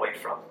ran away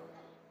from.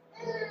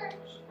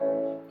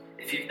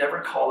 If you've never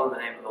called on the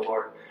name of the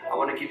Lord, I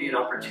want to give you an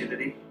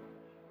opportunity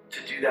to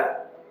do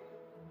that.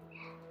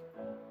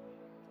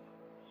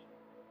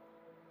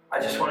 I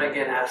just want to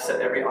again ask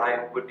that every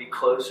eye would be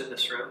closed in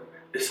this room.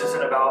 This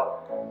isn't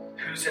about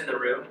who's in the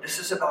room. This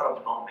is about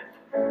a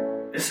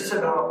moment. This is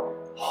about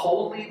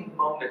holy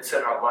moments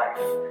in our life.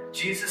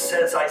 Jesus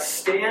says, I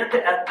stand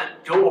at the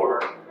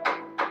door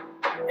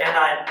and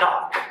I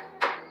knock.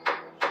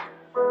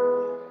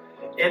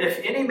 And if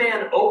any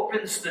man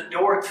opens the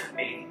door to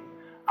me,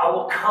 I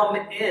will come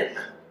in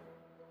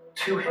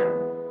to him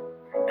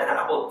and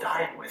I will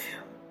dine with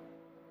him.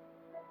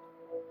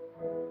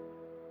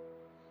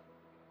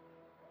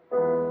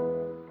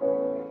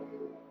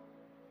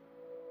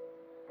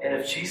 And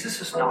if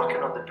Jesus is knocking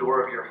on the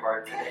door of your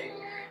heart today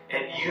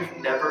and you've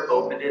never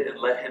opened it and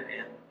let Him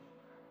in,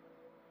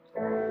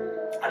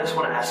 I just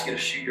want to ask you to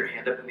shoot your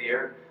hand up in the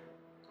air.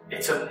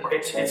 It's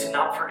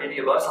not for any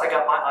of us. I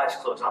got my eyes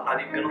closed. I'm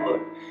not even going to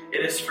look.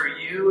 It is for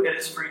you.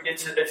 It's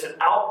an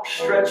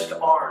outstretched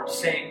arm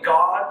saying,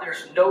 God,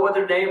 there's no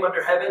other name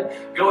under heaven.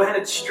 Go ahead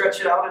and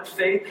stretch it out in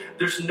faith.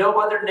 There's no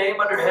other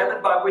name under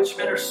heaven by which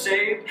men are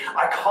saved.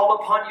 I call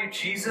upon you,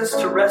 Jesus,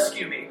 to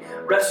rescue me.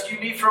 Rescue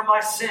me from my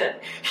sin.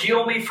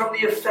 Heal me from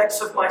the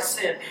effects of my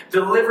sin.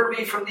 Deliver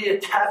me from the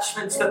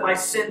attachments that my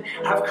sin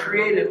have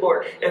created,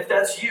 Lord. If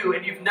that's you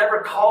and you've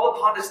never called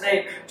upon His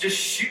name, just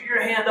shoot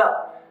your hand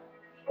up.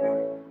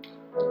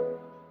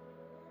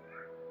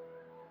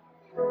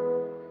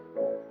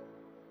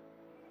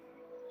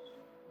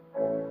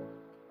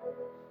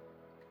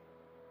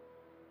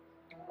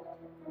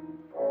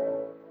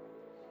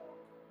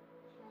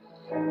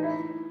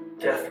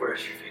 Death, where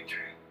is your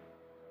victory?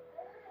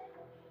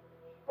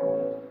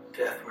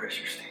 Death, where is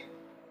your sting?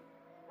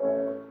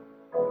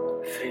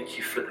 Thank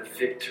you for the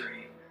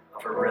victory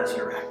of a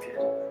resurrected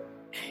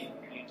King.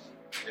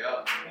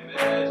 Yeah.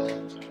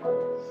 Amen.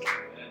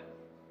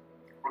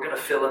 We're going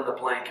to fill in the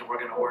blank and we're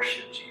going to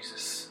worship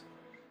Jesus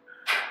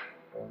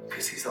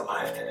because He's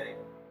alive today.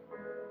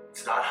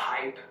 It's not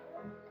hype.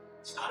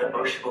 It's not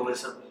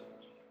emotionalism.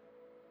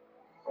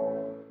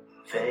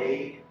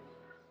 They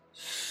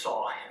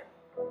saw Him.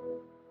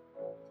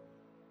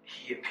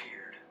 He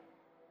appeared.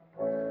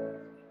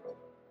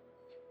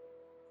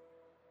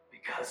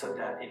 Because of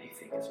that,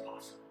 anything is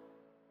possible.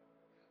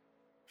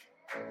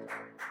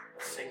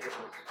 Let's sing it.